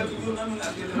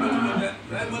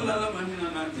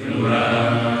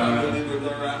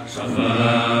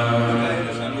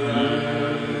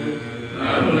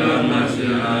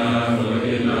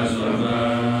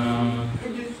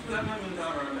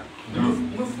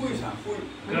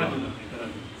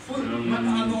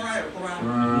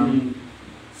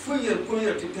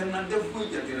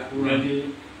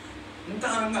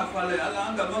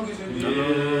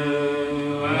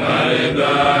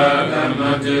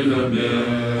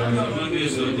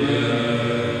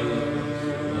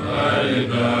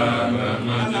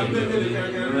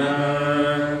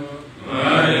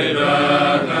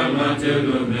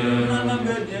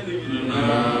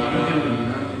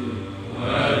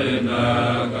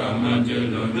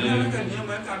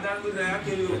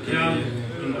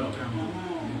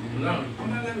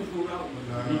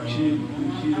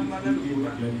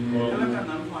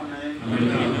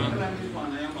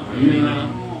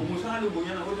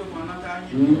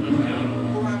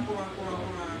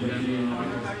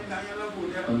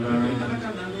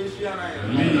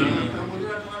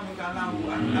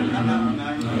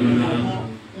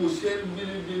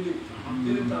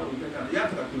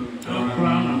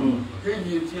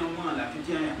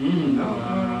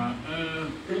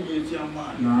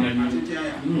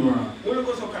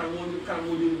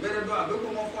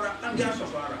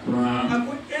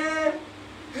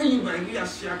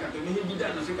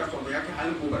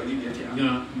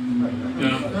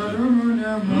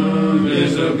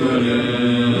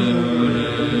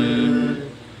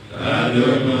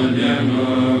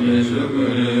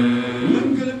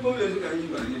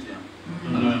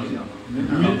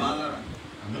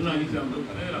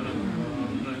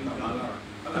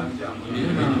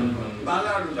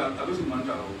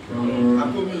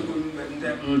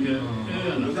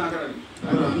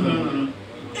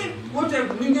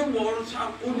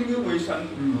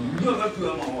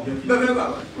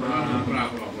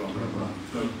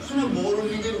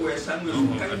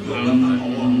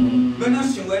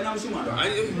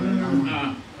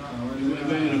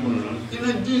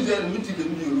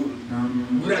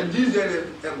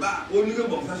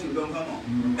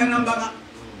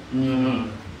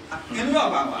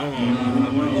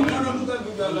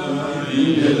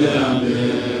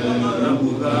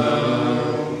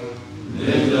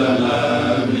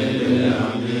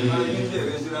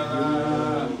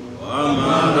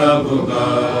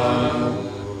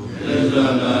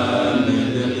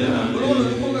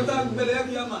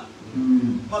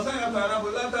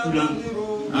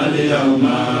اليوم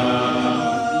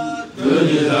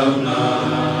تجزون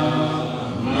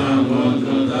ما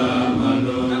كنتم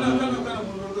تعملون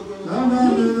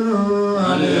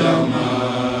اليوم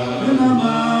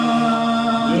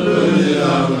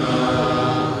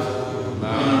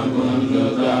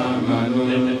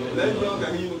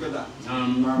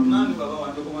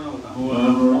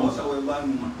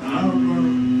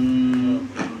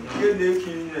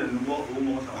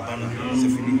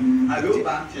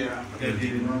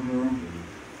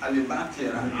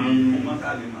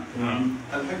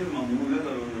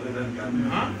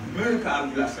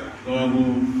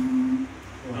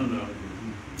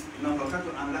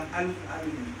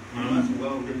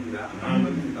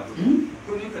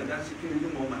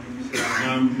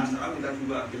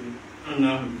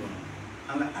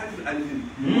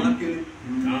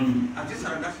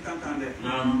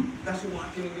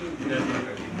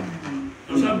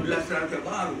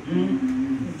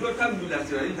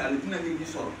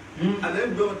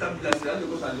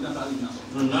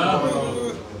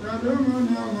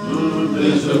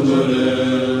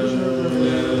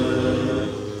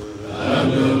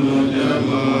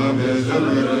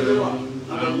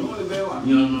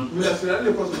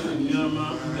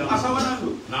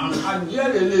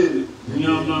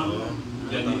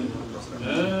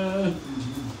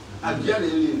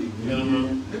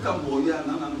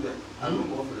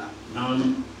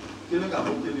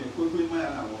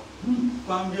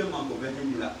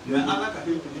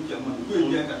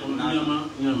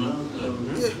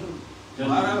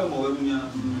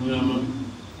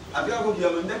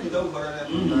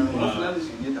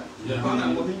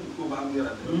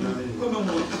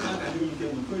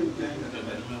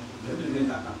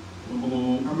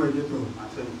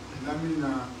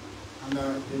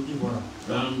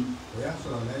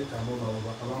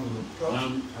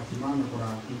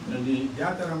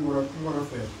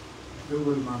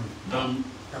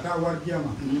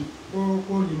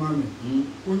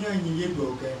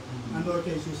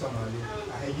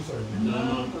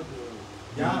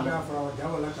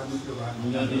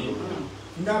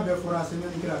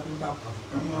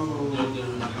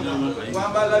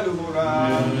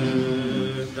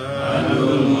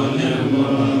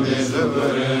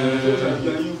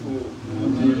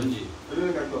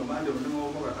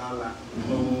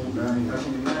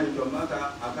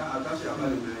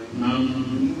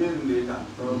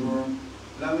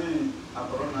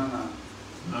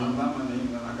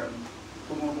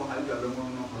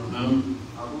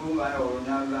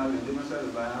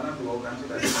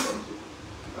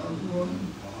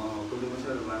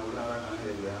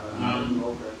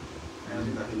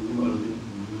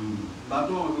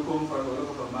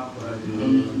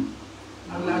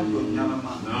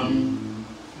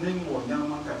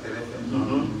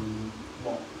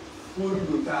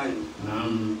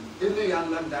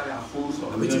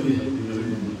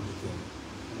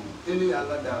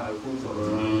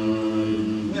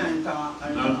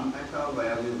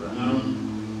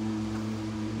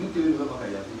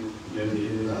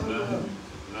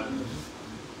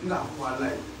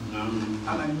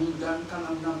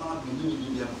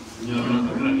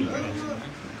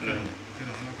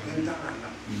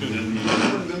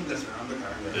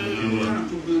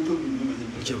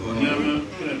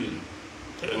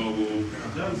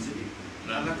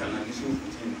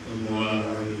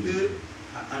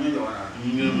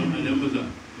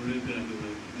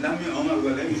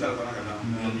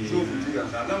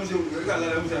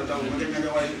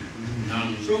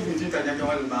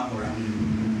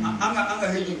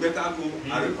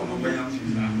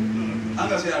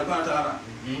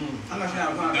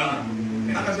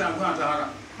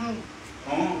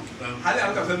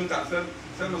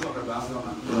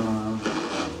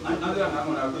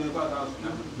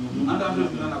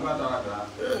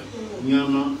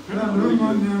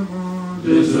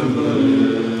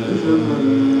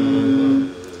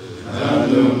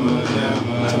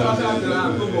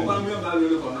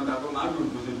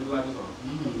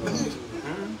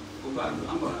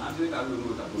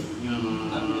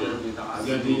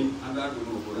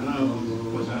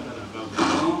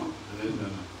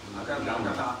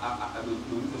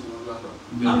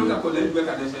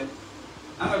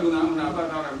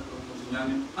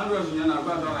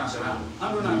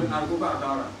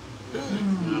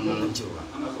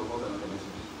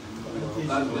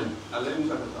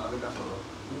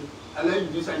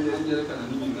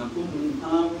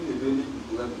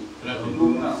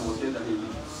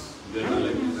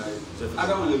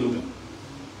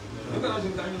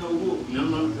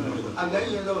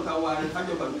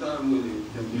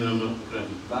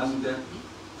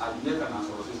adne kana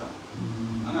so sisa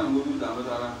ana ngo bi da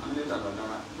badara ande ta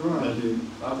badara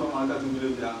ba to ma ka tungile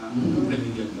bi ana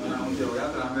na on je ya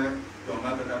tra me to ma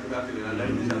ka ka ti la dai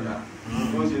ni saka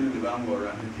ko se ni ba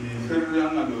ngora ke ru ya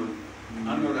na do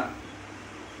anora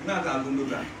na ka gundu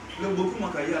ka le boku ma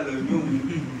ka ya le nyu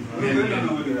le be na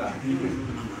no be ra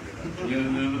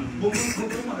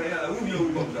boku ma ka ya la u bi u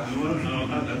ko ka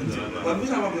ba mi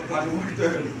sa ma ko pa u te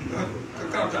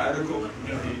ka ta re ko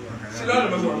sila le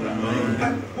ma so ra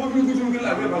boku ku tu ke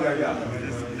la be ma ka ya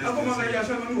ako ma ka ya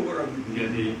sa ma ko ra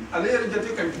ale ya jate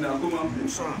ka tina ko ma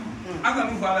so aka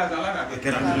mu fala ka la ka ke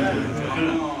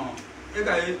e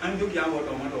ka an ju ya wo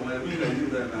to ma bi ka ju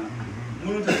da na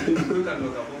mun ta ni ko ka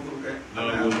no ka ko ke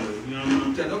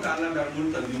te do ka la da mun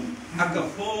ta ni aka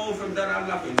fo fe dara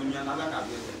la pe ni na la ka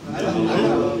be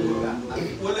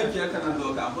wala ke ka na do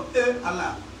ka e ala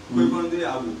ko ko ndi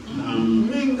awu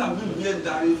min ka bi bi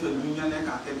dari fe ni ne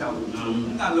ka ke ta wu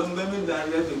na lo mbe mi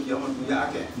dari fe ki ama tu ya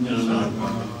ke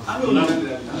alo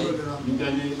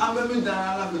ni ambe mi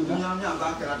dara la fe ni nya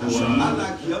ba ka ta ala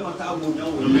ki ama ta bu nya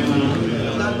wo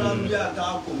la na biya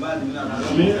ta ko ba ni na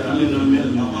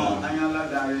anya la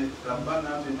dari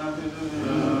rabbana fina fi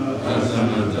dunya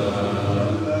hasanata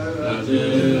wa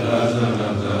qina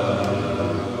hasanata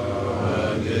wa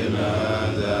qina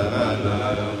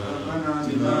adhaban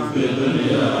في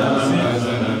الدنيا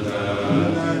حسنة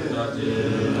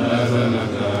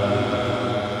حسنة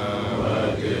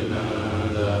وقنا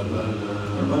عذاب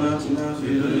ربنا آتنا في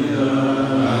الدنيا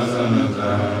حسنة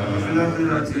وفي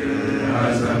الآخرة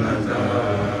حسنة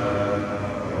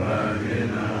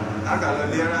وقنا akala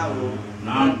lera o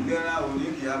lera o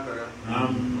ni ki apere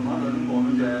ma do ni mo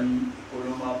je ko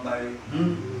lo ma bai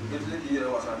yetle ki yera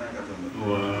wasana ka to me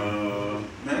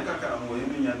ka ka mo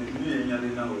yemi nyani ni nyani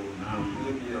na o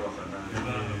ile ki yera wasana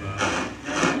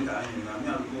nyani ka ani na mi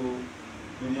alko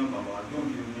dunia mama don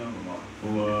ki dunia mama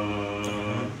o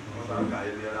sa ka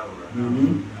lera o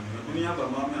dunia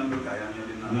mama mi alko ka ya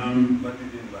nyani na ba ti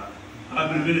din ba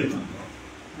abiribele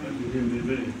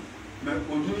mais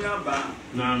au dunia ba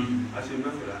assez me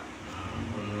fera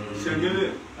sengele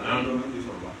ala do me so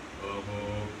ba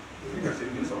ni ka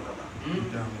sengele so ka ba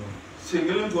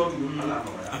sengele to to ala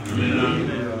ko ya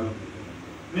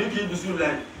ni ki bisu la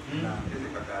ese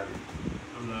ka ka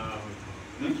Allah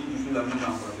ni ki bisu la mi na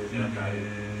ko be ka ka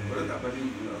wala ka ba ni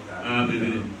ka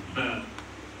bebe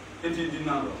eti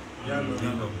dinalo ya do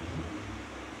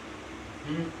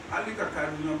ali ka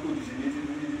ka ni ko di ni ti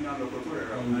dinalo ko to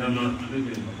era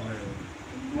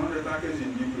mo de ta ke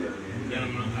sin di ku ya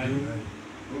mo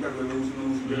ka ko usu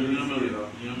no usu ni la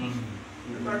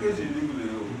ta ke sin di ku le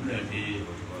o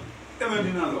e me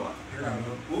dinalo wa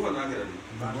mo fa na ke ri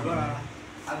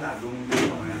ala do mo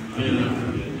ko ya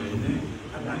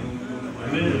ala do mo ko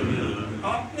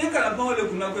ni ka la ba le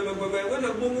ku na ko ko ko de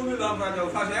bo mo mi ba fa ja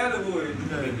fa ya le bo e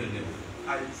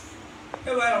ai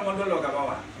e ba ya mo do lo ka ba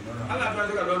wa ala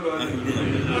fa ka do lo ni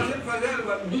fa ya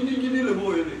ba gidi le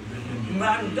bo e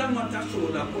ma ndama ta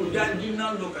so la ko ya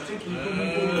dina lo ka se ki ko mo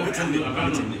ko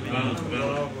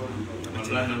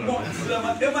bon la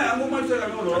ma e ma ya mo ma se la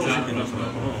no lo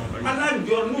ala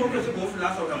jor no ko se ko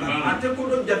fla so ka ba ate ko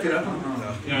do jatira o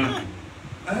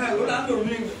la do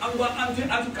mi angwa anti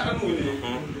ka no ni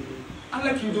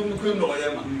ala ki do ko no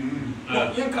ya ma bon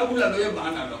yen ka bula no ya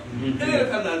ba na lo ele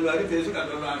ka la lo ari te se ka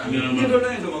do la ni do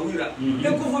na so ma wira e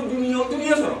ko fo dunia so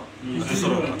dunia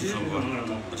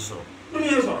so e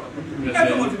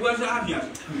ko mo ti wa sa abia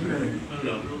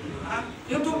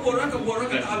ye to bora ka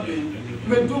tabe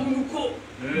me do mu ko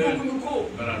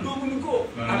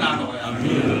ana no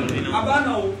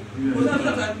abana o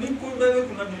sa ni ko be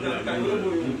ko na bi ka yo bo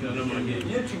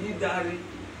ye ti ni dari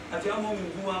ati amo mu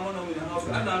bu amo no mi na house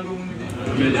ana do mu ni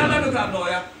na na ka no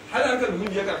ya hala ka bu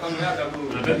je ka ka ya ka bu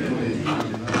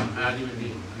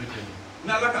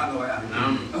na la ka no ya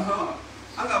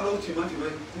aga bo ti ma ti be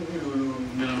ku bi lo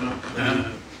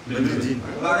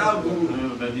bara bu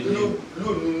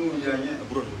lo nu ya yen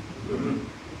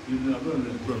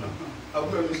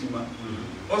abro mi si ma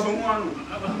o so mu anu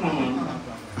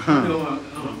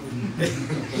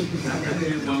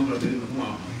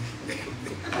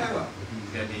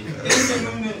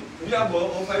bi abo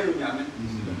o fa yo nyame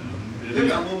ye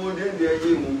ka mo de ye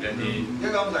mu ye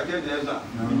ka mo sa ke de sa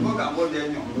ko ka mo de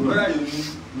nyo ora yo ni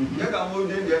ye ka mo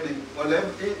de ni o le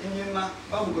yin na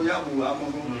ba bu ko ya bu a mo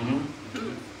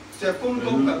se kun ko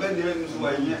ka be de ni so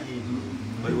wa yin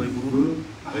wai buru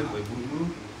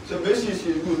se be si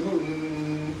gu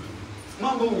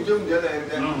ma bo mu je mu de la de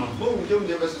bo mu je mu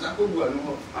de be sa ko bu anu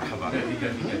ho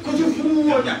ko ju fu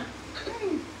wo nya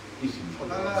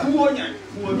fu wo nya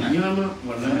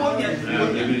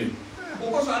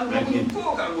Uko sana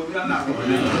ko ka go ya na ko.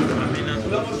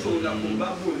 La mo so la ko ba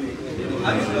bo ni.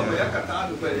 Ani so ya ka ta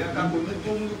do ya ka ko ni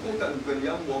dum ko ka do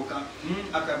ya mo ka.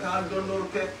 Aka ta do no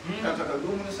ke ka ta ka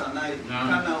dum ni sanai.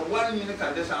 Kana war ni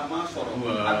ka de sa ma so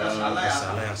aka sala ya.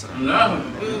 Allah.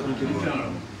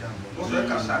 Mo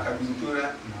ka sa ka bi to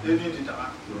ya ni ti ta.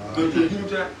 Do ti ni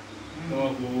ta.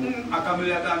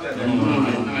 Akamili akante de.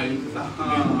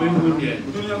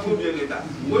 Dunia ko bien leta.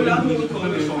 O la no ko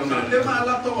le so na. Le ma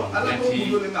ala to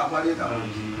bu le nga pale ta.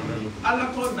 Ala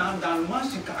to dan ma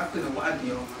si ka akene wa di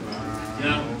yo.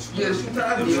 Ya. Yesu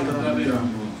ta di yo.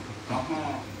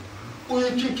 O ye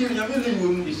kiki nya me le yo.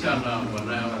 Inshallah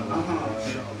wallahi.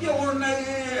 Ya wona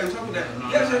ye so ko de.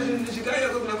 Ya se si ka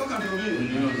ya ko la ko kan yo ni.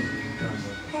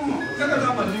 Kaka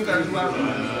ta ma ni ka tuwa.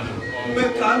 Me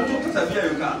kan to ta biya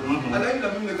yo ka. Ala ila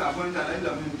me ka fo ta ala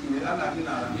ila me tu ala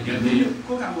kinara.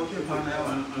 Ko ka mo ke fa na ya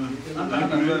wa. Anta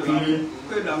ka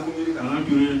ko da ko mi ka.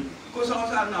 Ko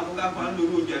sa na ko ka fa ndo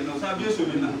ro je no sa bi so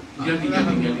mi na. Na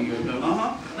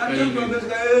ke ko be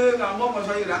ka mo mo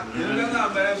so ira. Ni ka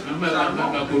be sa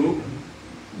ka ko.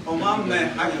 O ma me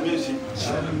anya me si.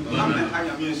 Ma me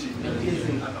anya me si.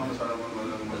 Ata mo sala mo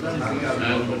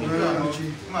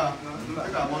ma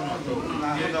ka mo no to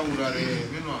na da urare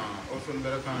mino ofun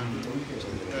berakan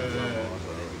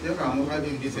ya ka mo ka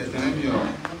din dise tan bi o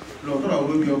lo to ro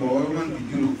bi o bo man bi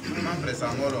duro man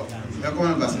presa mo lo ya ko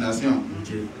na vaccination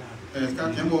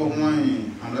ka kembo mo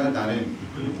yin amra dare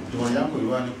to ya ko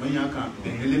wa ni pin ya kan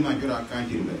ele ma jura kan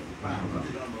ji be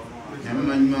ya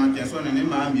ma ma ke so ne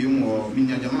ma bi mo mi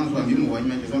nya jama so bi mo wa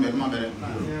mi ke so be ma bere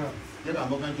ya ka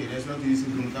bokan ke restaurant ni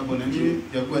sidun ka bonani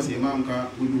ya ko se ma ka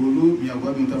udulu mi ya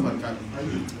gwa bi mutafarka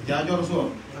ya jor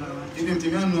so ibim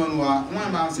timian non wa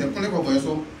ma se ko le ko boy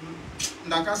so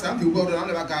ndaka sa mpi ugo na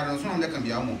le ba ka ran so na le kan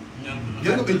bi amo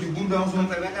ya ko be jubul ba so yo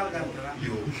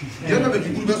ya ko be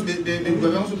jubul ba so be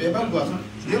gwa so be ba gwa so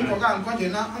ya ko ka ko je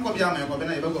na an ko bi amo ko be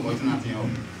na e ba ko mo tuna tin o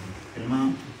ma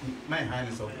mai ha ni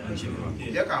so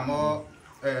ya ka mo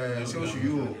se o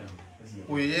shuyu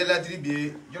o ye la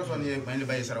tribe jo so ni e ban le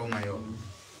ba yesara o mayo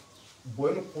bo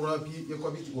no kurabi e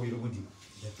ko bi o Yorobodi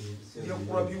ye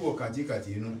kurabi wo kati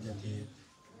no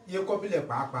ye ko bi le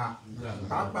papa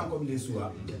ko bi le suwa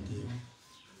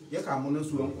ye ka mo no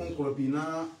suwa ko kurabi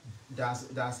na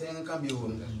da sen ka bi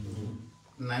wo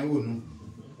na wo no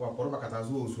wa ko ba kata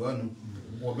zo suwa no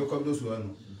wo be ko bi suwa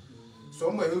no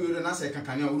so mo yo na se kan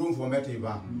kan ya wo fo mete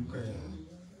ba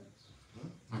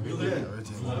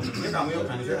ye kamu yo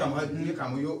kan se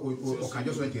kamu yo o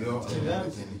kanjo so nkiro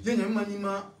ye nyama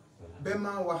nyima be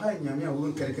ma wa ha nyame a wo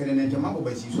kerekere ne jama bo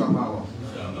ba si so apa wo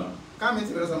ka me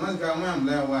ti be so ma ga mo am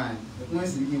la wa mo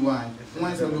si gi wa mo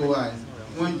se do wa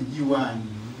mo gi wa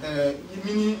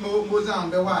mini mo za am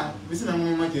be wa bi se na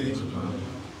mo ma kere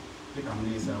ye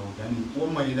kamu ne sa wo kan wo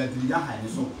ma ye la ti ya ha ni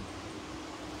so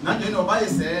na je no ba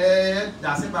ye se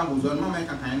da se ba mo zo no ma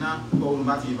kan kan na to no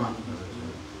ba ti ba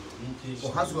o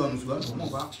hasu anu suan como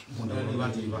va mundo va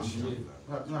ti va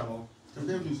no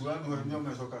te mi suan no no me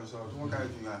soka so tu ka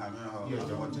ti ga ha me ho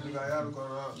mo ti ga ya ko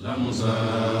la musa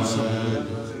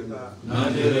na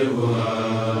dire bo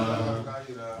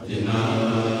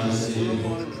dinasi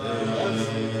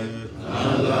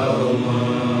Allahumma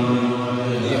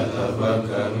ya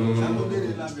tafakkaru santo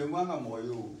bere la be mwanga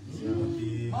moyo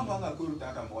mama nga ko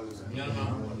ta ka mo le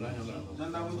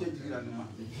nanda mo je jira ni ma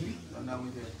nanda mo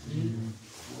je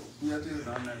ya te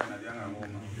na na ya nga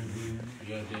ngoma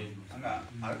ya te anga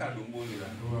alka dumbo ni la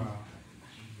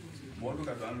mo to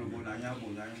ka dan lugo na nya bo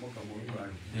mo ka bo to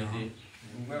ai ya te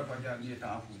ngwa pa ja ni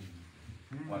ta fu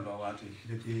wa lo wa te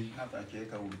na ta ke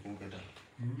ka u ko ke ta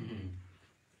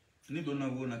ni do na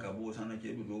go na ka bo sana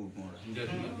ke do do ko ra ya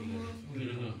te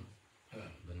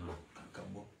ka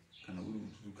bo kana u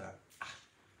tu ka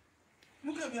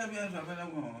muka biya sa fa na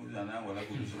go na wala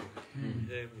ko so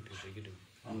mutu se gido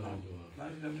na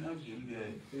ji da mina ji mbiye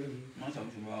ma sa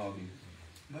mtu ba obi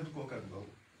na ko ka go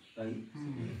tai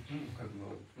ka go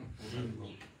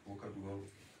ka go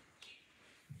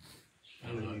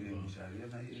ala ni le misali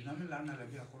na me la na la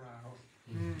biya ko ra ro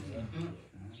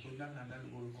ko na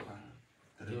go ko ra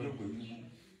ta de ko yu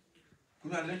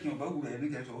kuna le ki ba gu re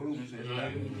ni ke so ro mi so ta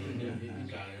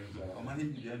o ma ni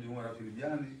biya di wora fi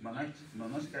biya ni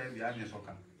manasi ka biya ni so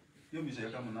ka yo mi se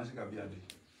ka manasi ka biya di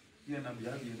ye na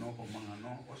biya bi no ko manga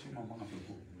no o si mama na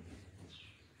feko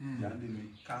ya ndi mi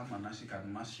ka manasi ka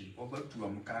masi o ba tu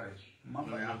am kare ma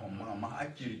ba ya ko ma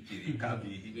akiri kiri ka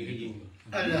bi hidi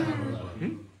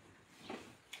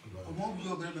o mo bi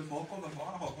o gre be fo ko ba fo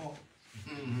ho ko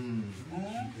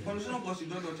so ko si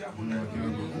do do ti akuna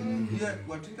ye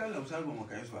watika la usalwa mo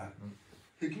ka yeso a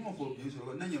hekima for yeso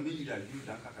na nyame yi da ju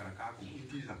da ka kara ka ko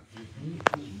ti za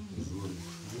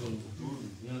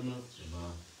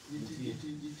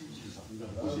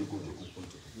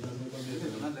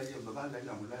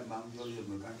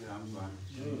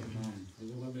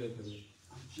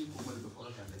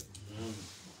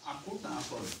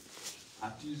l'école. À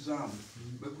 10 ans, je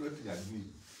peux être à lui.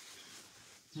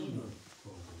 Je peux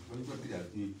être à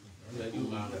lui.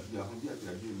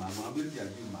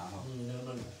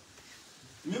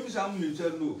 Même si on me dit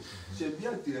non, c'est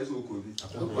bien tiré au connu. En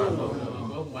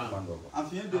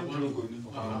fin de connu.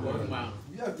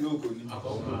 Bien tiré au connu.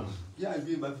 Il y a un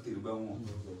vieux bâti le baron.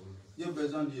 Il y a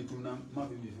besoin de tout le monde, ma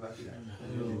vie est facile.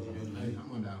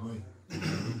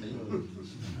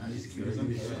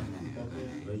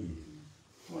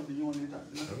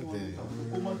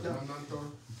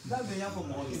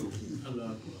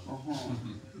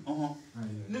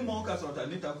 Ni mo ka sota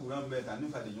ni ta kuran be ta ni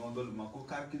fa de yon do ma ko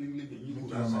ka kilin le be yi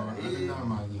kuran sa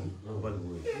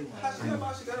asiya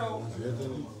ba sigara o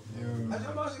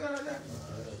asiya ba sigara de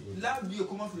la bi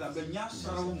comment tu la be nya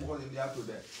sara mo ko de ya to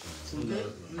de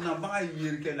na ba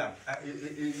yir ke la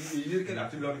yir ke la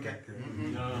ti lor ke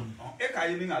e ka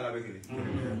yi ni ngala be ke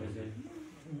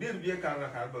bir bi ka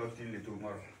ba ti le to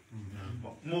ngoro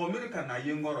mo mi ka na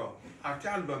yi ngoro a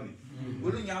ta lo mi o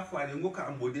ni nya fa de ngo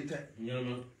ka mbodite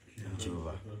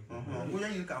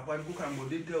Ngoja ni kapari ku kan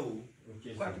modite o.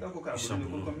 Kwa tika ku kan modite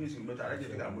ku community ndo tare je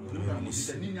tika modite ku kan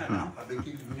modite ni nya na pa be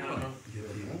ki.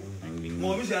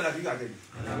 Mo mi sala tika ke.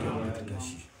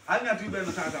 Anya tu be na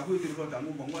ka ku telefon ta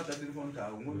mo bongo ta telefon ta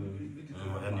mo bi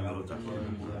telefon ta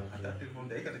telefon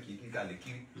ta ka ki ka le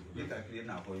ki be ka ki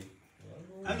na ko.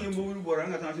 Ani mo wulu bora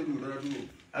nga tan se du dara du.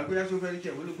 Aku ya sofer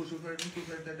ke wulu ku sofer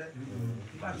ta da.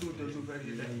 Ba so to sofer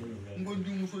de. Ngo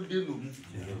du mu so de lo mu.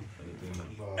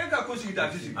 E ka ko si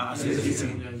ta si. Ah si.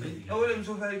 E wulu mu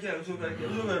sofer ke sofer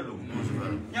lo.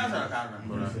 Nya sa ka na.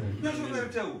 Nya sofer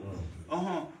te o.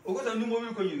 O ko ta nu mo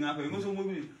wulu ko yin nga ko ngo so mo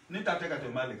wulu ni ta te ka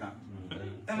to male kan.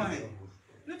 E ma he.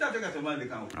 Ni ta te ka to male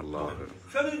kan. Allah.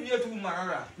 Fami biye tu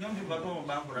marara. Nyam di ba to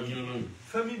ba ko ra.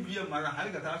 Fami biye mara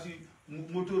hal ka ta si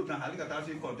moteur kan hali ka taa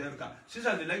se compteur kan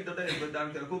sisan de lay data e be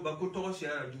dan ko ba ko to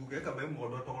siara du ke ka be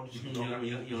mo do to ci do ko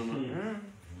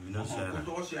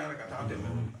to siara ka taa de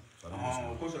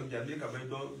ko so jandi ka be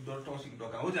do to ci do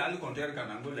kan o ja ali compteur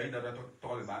kan ngo lay data to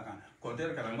le ba kan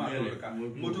compteur kan ma to kan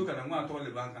moteur kan ma to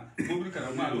le ba kan mobile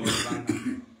kan ma to le ba kan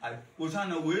ai o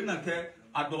sana we na ke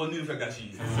adoni fe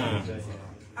gashi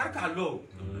arka lo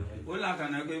o la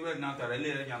kan ko be na tare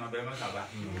le nya na be ma ka ba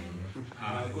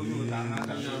ko yu ta na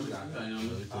ka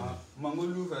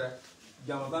mangolu fe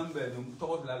jama ban be no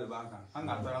to la le ba kan an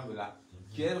ga tara be la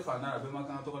kier fa na be ma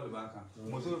kan to le ba kan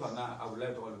motor fa na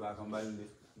abula to le ba kan ba le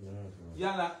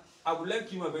yala abula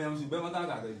ki ma be yam si be ma kan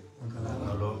ka ke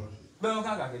be ma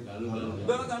kan ka ke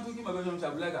be ma kan tu ki ma be yam si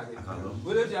abula ka ke o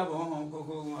le ti abo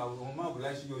ko ma abula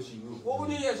si yo si o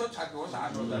ni ye so cha ko sa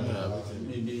no da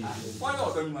wa yo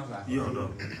do ma fa yo do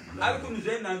al ku ni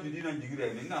je na bi na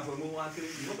jigire ni nga fa mo wa kire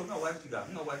ni ko ka wa ti ga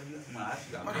nga wa ni ma asi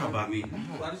ga ba mi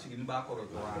wa si ni ba ko ro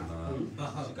to wa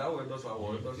si ka wa do so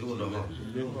wa do so do o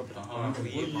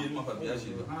yi ma fa bi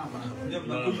asi do ni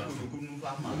na ko ku nu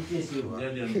fa ma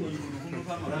ya ku nu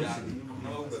fa ma ya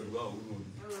na wa be wa o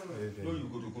no yu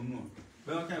ko ku nu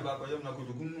be ma kan ba ko yam na ko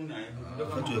ku nu na e do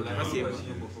ka ma la si ba si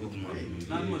ko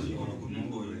na mo si ko ku nu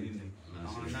go yi ni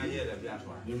na ye la bi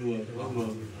aswa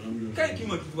kai ki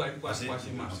ma tu ba kwa si ma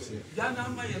ya na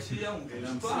ma ya si ya un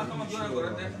to a kama jona ko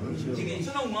rate jige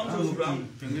sana un am so sura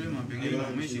pengele ma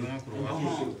me si ma ko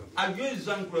a ye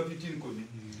zan profitin ko ni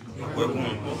ko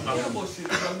ya bo si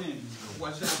ka ni wa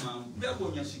sha ma be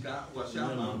ko nya sika wa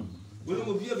sha ma wo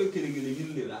mo bi be kelengele ni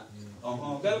le la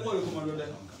bel ko ko ma do de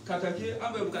kataki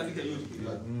ambe bu kan ke yo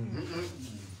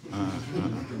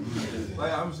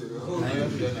Vaya, I'm serious. I'm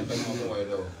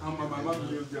my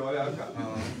use the Oyaka.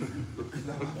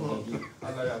 And I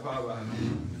have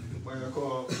when you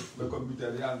call the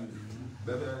computer,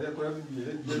 but I could be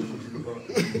a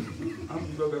I'm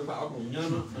the power.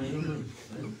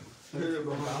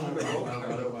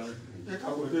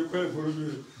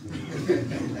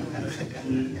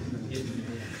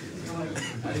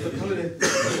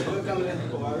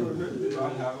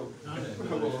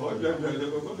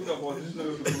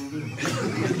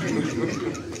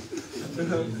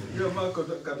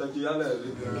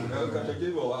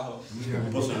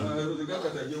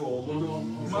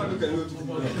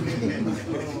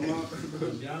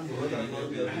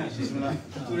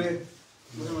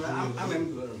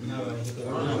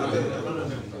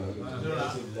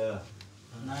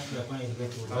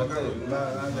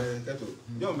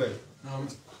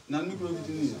 Nan micro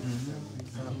vitini.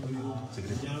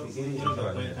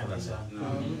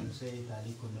 Saya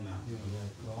tadi kuna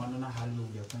wana na halu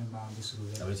dia kan ba bisuru.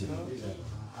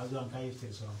 Azu an kai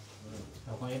fteso.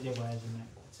 Ko yede voyage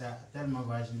sa tellement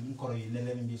voyage ni ko yi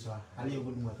lelen bi so ale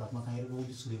bul mo ka makan yero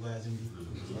bisuru voyage bi.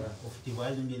 Of ti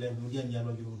voyage bi le du dia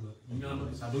nyalo judo.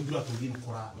 Sa do jura to bin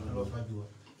kora alo fa juwa.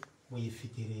 boye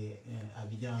fitire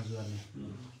Abidjan zone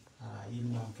yini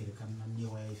ma kere kan na ni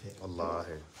waya fe Allah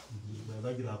ba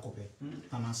ba jura ko pe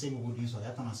tanase mo di so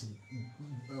ya tanase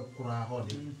kura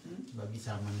hode ba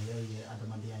bisa man ya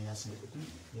adama dia ya se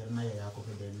yerna ya ko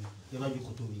pe den ya ba ju ko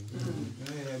to bi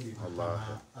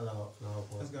Allah Allah ko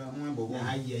parce que moi bo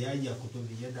ya ko to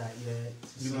bi ya da ya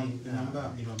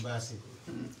limamba se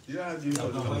ya di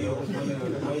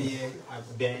ko ye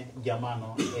ben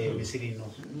jamano misirino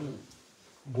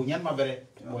bunyan mabere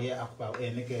boye akpa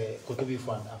neke kotobi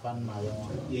fan afan ma yo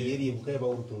yeri bu kay ba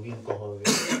urto win ko hobe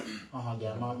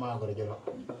ga ma gore jolo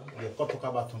ye koto ka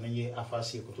ba to ne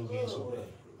afasi kotobi so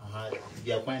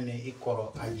dia kwane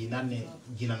ikoro ajinane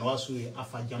jinan wasu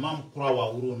afa jamam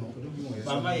kurawa urono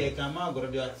ba ma ye kama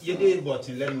gore dia yede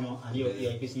botin lenno ani yo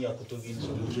ye pisi ya kotobi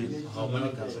so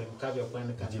man ka so ka be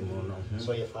kwane ka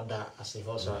so ye fada ase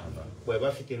hoso boye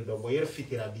ba fitir do boye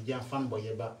fitira bijan fan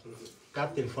boye ba ka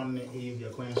téléphone e bi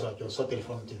ko en so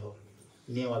téléphone ti ho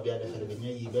ni wa biya da fere be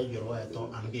ni be joro wa to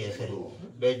an bi e fere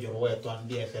be joro wa to an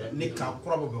bi e fere ni ka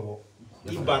probo be wo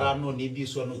ibara no ni bi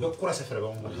so no be kura se fere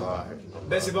ba mo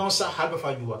be se ba on sa halba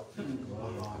fa juwa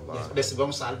be se ba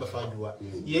on sa halba fa juwa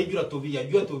ye jura to bi ya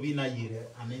jura to bi na yire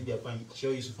an bi pa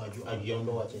show Yusuf aju aju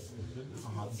ndo wa te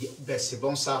be se ba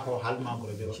on sa ho halma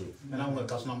gore be na mo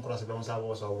ka so na kura se ba on sa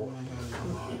wo so wo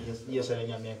ye se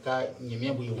nya me ka ni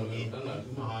me bu yuni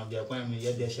dia kwa mi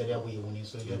ya de sharia bu yuni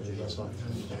so ya ju ya so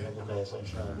ko ka so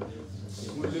inshallah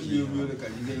mo le bi yo ka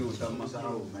ni yo ta masara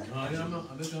o me ya ma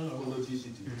abeka ko lo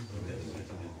visite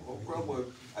o kwabo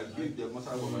agbe de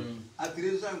masara o me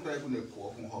atreza nta ku ne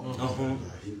ko ho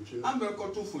ambe ko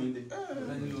tu fu inde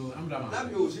la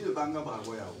bi o si le banga ba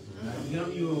go ya o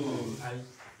yo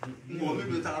mo me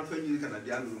be ta fa ni kana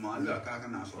dia lu ma la ka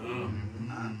kana so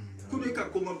ku ne ka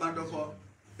ko ma ba do fo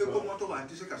e ko mo to ba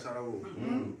ti se ka sara o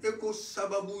e ko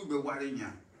sababu be ware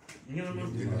nya e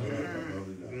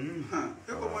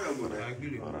ko mo ya go da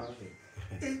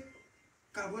e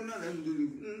ka bona la ndu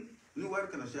ni war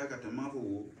kana sia ka ta ma fo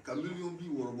ka million bi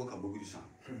woro bo ka bo bi san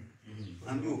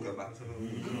andi o ka ba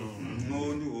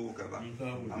no ni o ka ba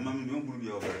amma mi no bu bi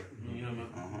o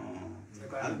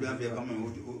ba albi ambe ka mo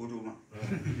o do ma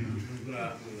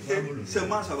se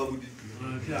ma sababu di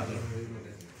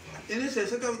ini se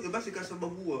ka ba se ka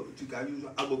sababu o ti ka yu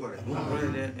abogore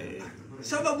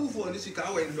sababu fo ni si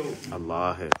ka wa ndo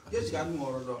Allah yes ka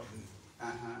mo ro do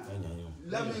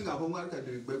la mi nga ho mar ka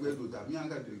de gbegbe do ta mi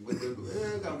nga de gbegbe do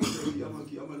ka mo se ya ma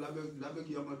ki ya ma labe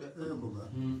ki ya ma de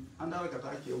anda ka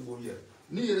ta ke bo ye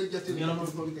ni yere jete ni mo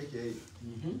ko ke ke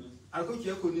al ko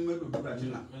ke ko ni me do ba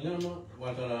tina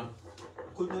OUATTARA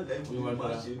ko na da mo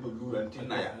ba se do lu ran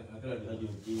tina ya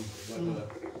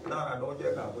na do je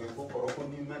ka ko ko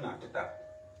ni me na tita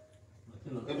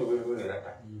e do we we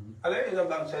rata ale ni da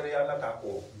ban sere ya ta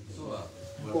ko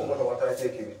ko mo do OUATTARA ke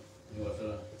ki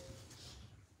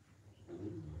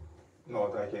no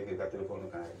ta ke ke ka telephone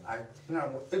ka ai na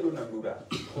mo e do na dura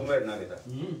ko me na leta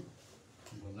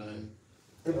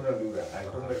e do na dura ai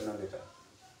ko me na leta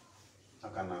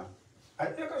akana ai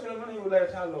e ka so na yo la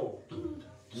ta lo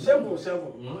sebo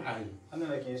ai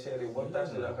ana ke sere bonta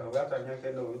se la ka ga ta nya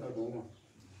ke no na do mo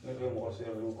ne do mo se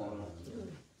lu ko no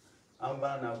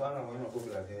amba na ba na mo ko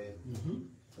la ke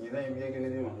ni na mi ke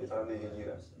ni mo ta ne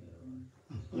hijira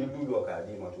ni du do ka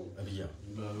di mo tu abiya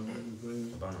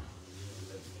bana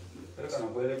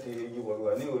kana kwele ti yi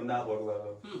bodwa ni o na bodwa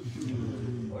lo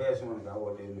o ya sima nga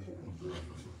wo de ni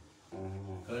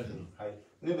ai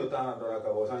ni do ta na do ka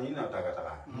wo san ina ta ka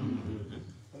ta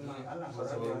ala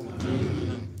sara de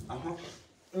aha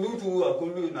lutu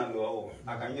akulu na lo o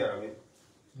akan yara me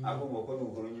aku bo ko du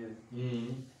ko ni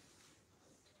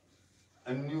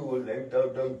ani o le da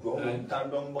go ta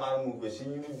do ma mu be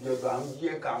sin ni je ba am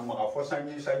je ka ma fo san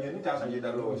ni ni ta san da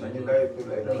lo san ni da to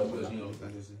le da lo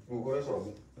ko ko so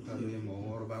bu mo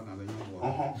mor ba ka be no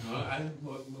ai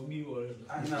mo bi wo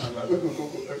ai na ba ko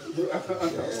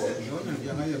yo na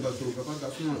ya na ya ba so ka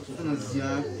ka na zia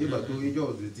e ba to e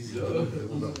jo de ti si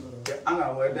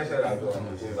ana wo de se ra do ko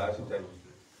ba si ta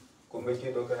ko me ke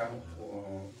do ka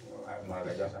ma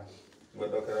ga ja sa bo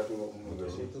do ka tu mo do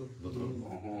si betul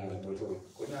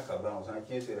ko nya ka ba o san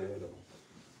ke se re do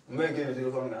me ke ni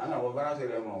telephone ana wo ba se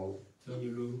re mo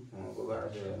ko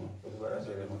bara se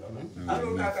re mo alo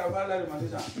ka ka ba la ma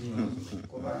sa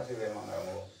ko bara se re mo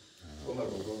ko ma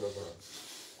do do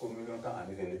ko mi don ka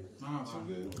ani de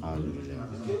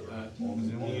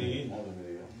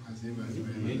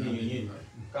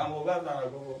ka mo ba na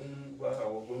ko ba ka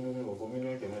ko mi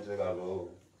ke me se ga lo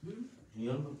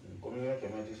ko mi ke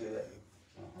me se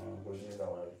ko ni da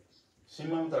wa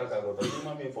simam ta ka do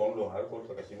simam mi fon lo har ko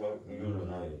ka simam mi lo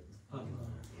na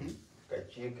ka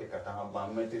chi ke kata ba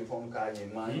me telefon ka ye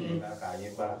ma ye na ka ye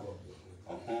ba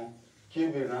ki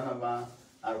be na ba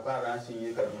arka ran si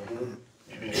ye ka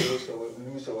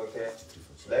du so ke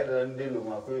la ran de lo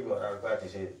ma ko lo arka ti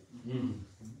se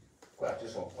kwa ti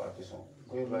so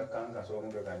ko ba kan ka so mo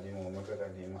ka di mo ka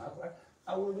di ma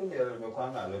a wo do le be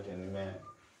kwa na lo te ni me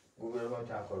gouvernement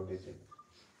ta ko de se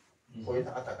ko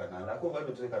ita ataka na la ko ba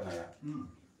do te ka na ya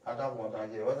ada mo ta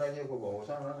je wa ta je ko bo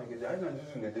sa na ke ai na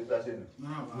ju ne déplacer ni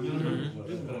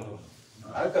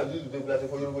ai ka ju déplacer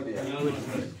ko Yorobodi ya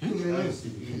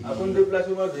a ko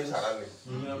déplacer ma de sarale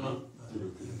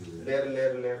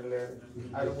ler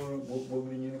ai bo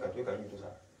ni ka to ka ni to sa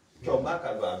ko ma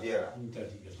ka do abiera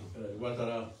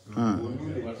OUATTARA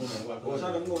o sa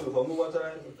mo lo mo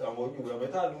OUATTARA ka mo ju ga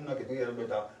meta lu na ke to ya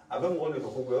beta abe mo le ko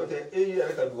ko te e ya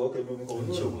ka do ke do ko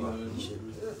no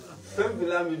fem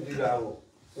bila mi digao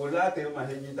wala te ma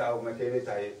heji ta o ma kere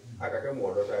tai aka ke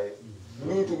mo do tai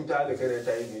lu tu ta le kere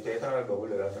tai ni te ta go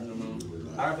le la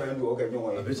ara fa ndu o ke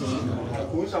nyo e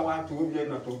ku sa wa tu bi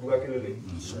na tu duga kele le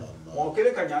o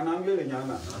kele ka nyana mi le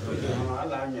nyana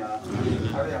ala nya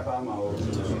ara ya pa ma o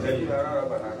te bi ara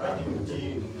ba na ka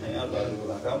e ala lu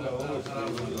la ka mo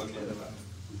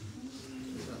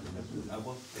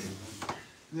abo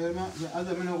ne ma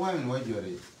ada mena wa min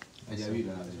wajore ajabi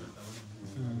da na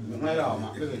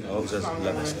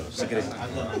secret.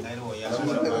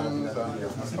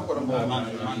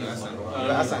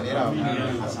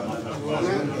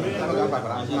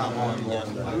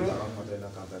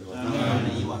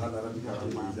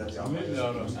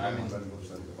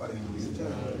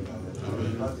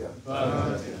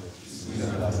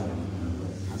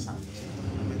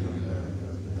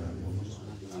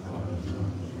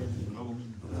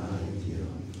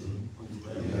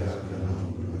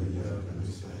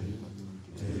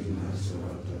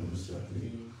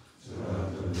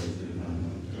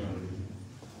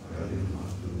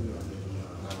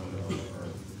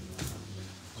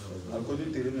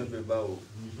 bao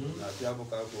na tia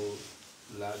boka ko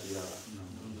la dia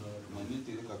mani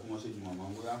tere ka kuma se mama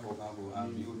ngo ya boka ko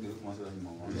ami o tere kuma se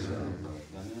mama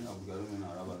yani abu garo na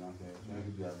araba na fe so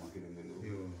ni dia ma kile ngelo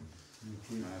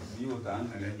bi o tan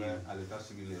ni ba ale ta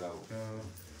sigile rawo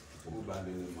ko ba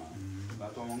de ma ba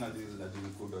to mo ngadi la di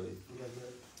ko do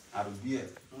arbie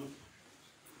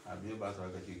ba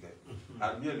sa ka ti ke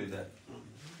arbie le da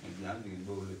ni an di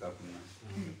bo le ka kuna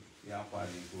ya pa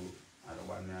ni ko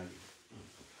araba na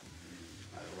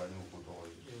wani ko to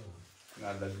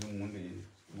nga da dum mun ni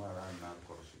mara na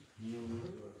korsi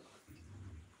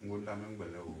ngonda men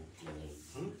bele o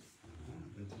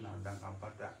ntana da ka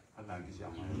pata ala ngisi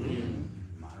ama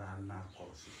mara na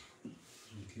korsi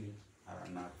ara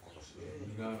na korsi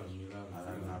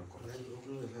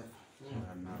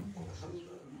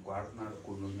guarda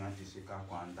ko no nyati se ka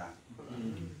kwanda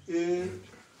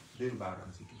del bara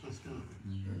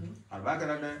alba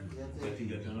kala da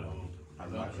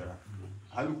alba kala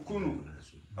alukunu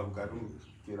abukadu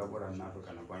kira bora na to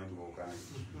kana kwa ndu ko kan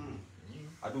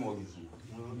adu mo bisu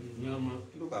nyama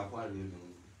ndo ka kwa le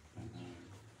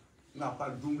na pa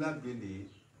dumla bele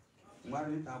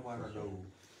ngari ta bora do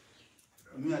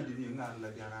mi adini ngar la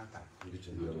garata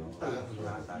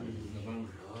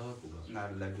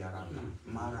ngar la garata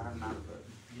mara na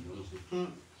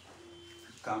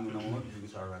kamu na mo bi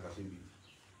sara ka sibi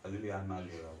adu ya na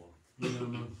le rawo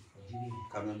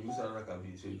kamu bi sara ka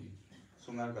bi sibi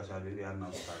sungar ka sabe ya na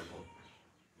karbo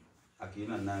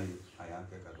akina nayo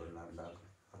ayake ka dola ndaka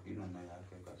akina nayo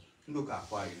ayake ka ndo ka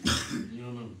kwa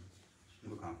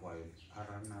ndo ka kwa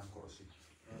arana kosi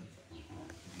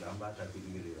gamba ta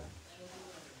tingelera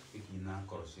ikina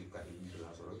kosi ka ibila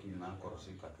soro kina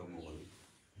kosi ka tomo wali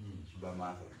ba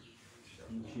ma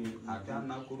ata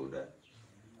na kuruda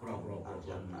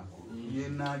ata na kuru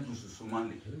yena jusu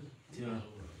sumale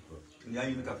ya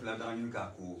yini ka flada yini ka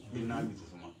ko yena jusu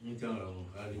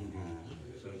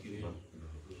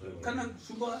kana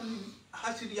suba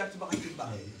hasiri ya tiba tiba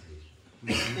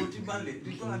o tiba le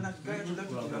di to ana gaya da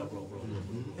tiba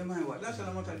e mai wa la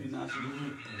salamata di nasi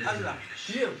alla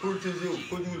hier protéger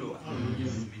ko julo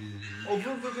o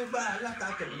protéger ba la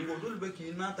ta ka ni go dol be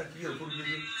ki na ta ki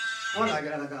protéger ona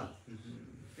gara ka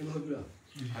e mo dula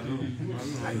alo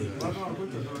wa ko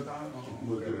to ta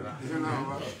mo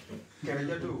kera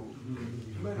jatu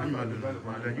amma da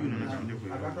ba da juna na cikin ko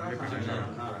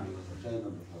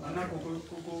ana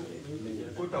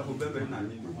ko ta ko bebe na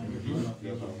ni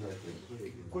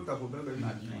ko ta ko bebe na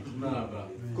ni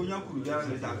ko nya kuru ja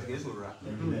le ta ke so ra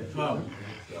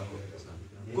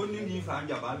ko ni fa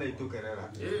ja ba le to kerera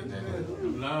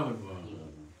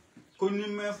ko ni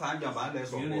me fa ja ba le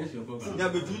so ko ya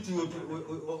be tuti o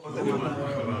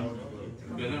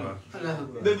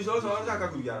bebi so sa ka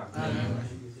kuru ja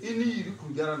ini iri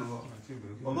kujara no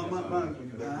mama mama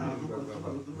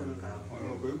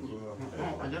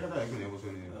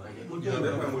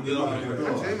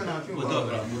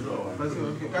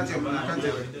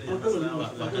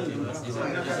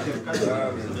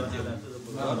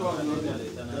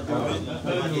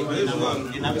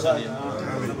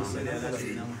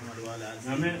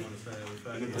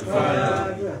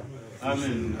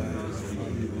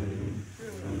Amin.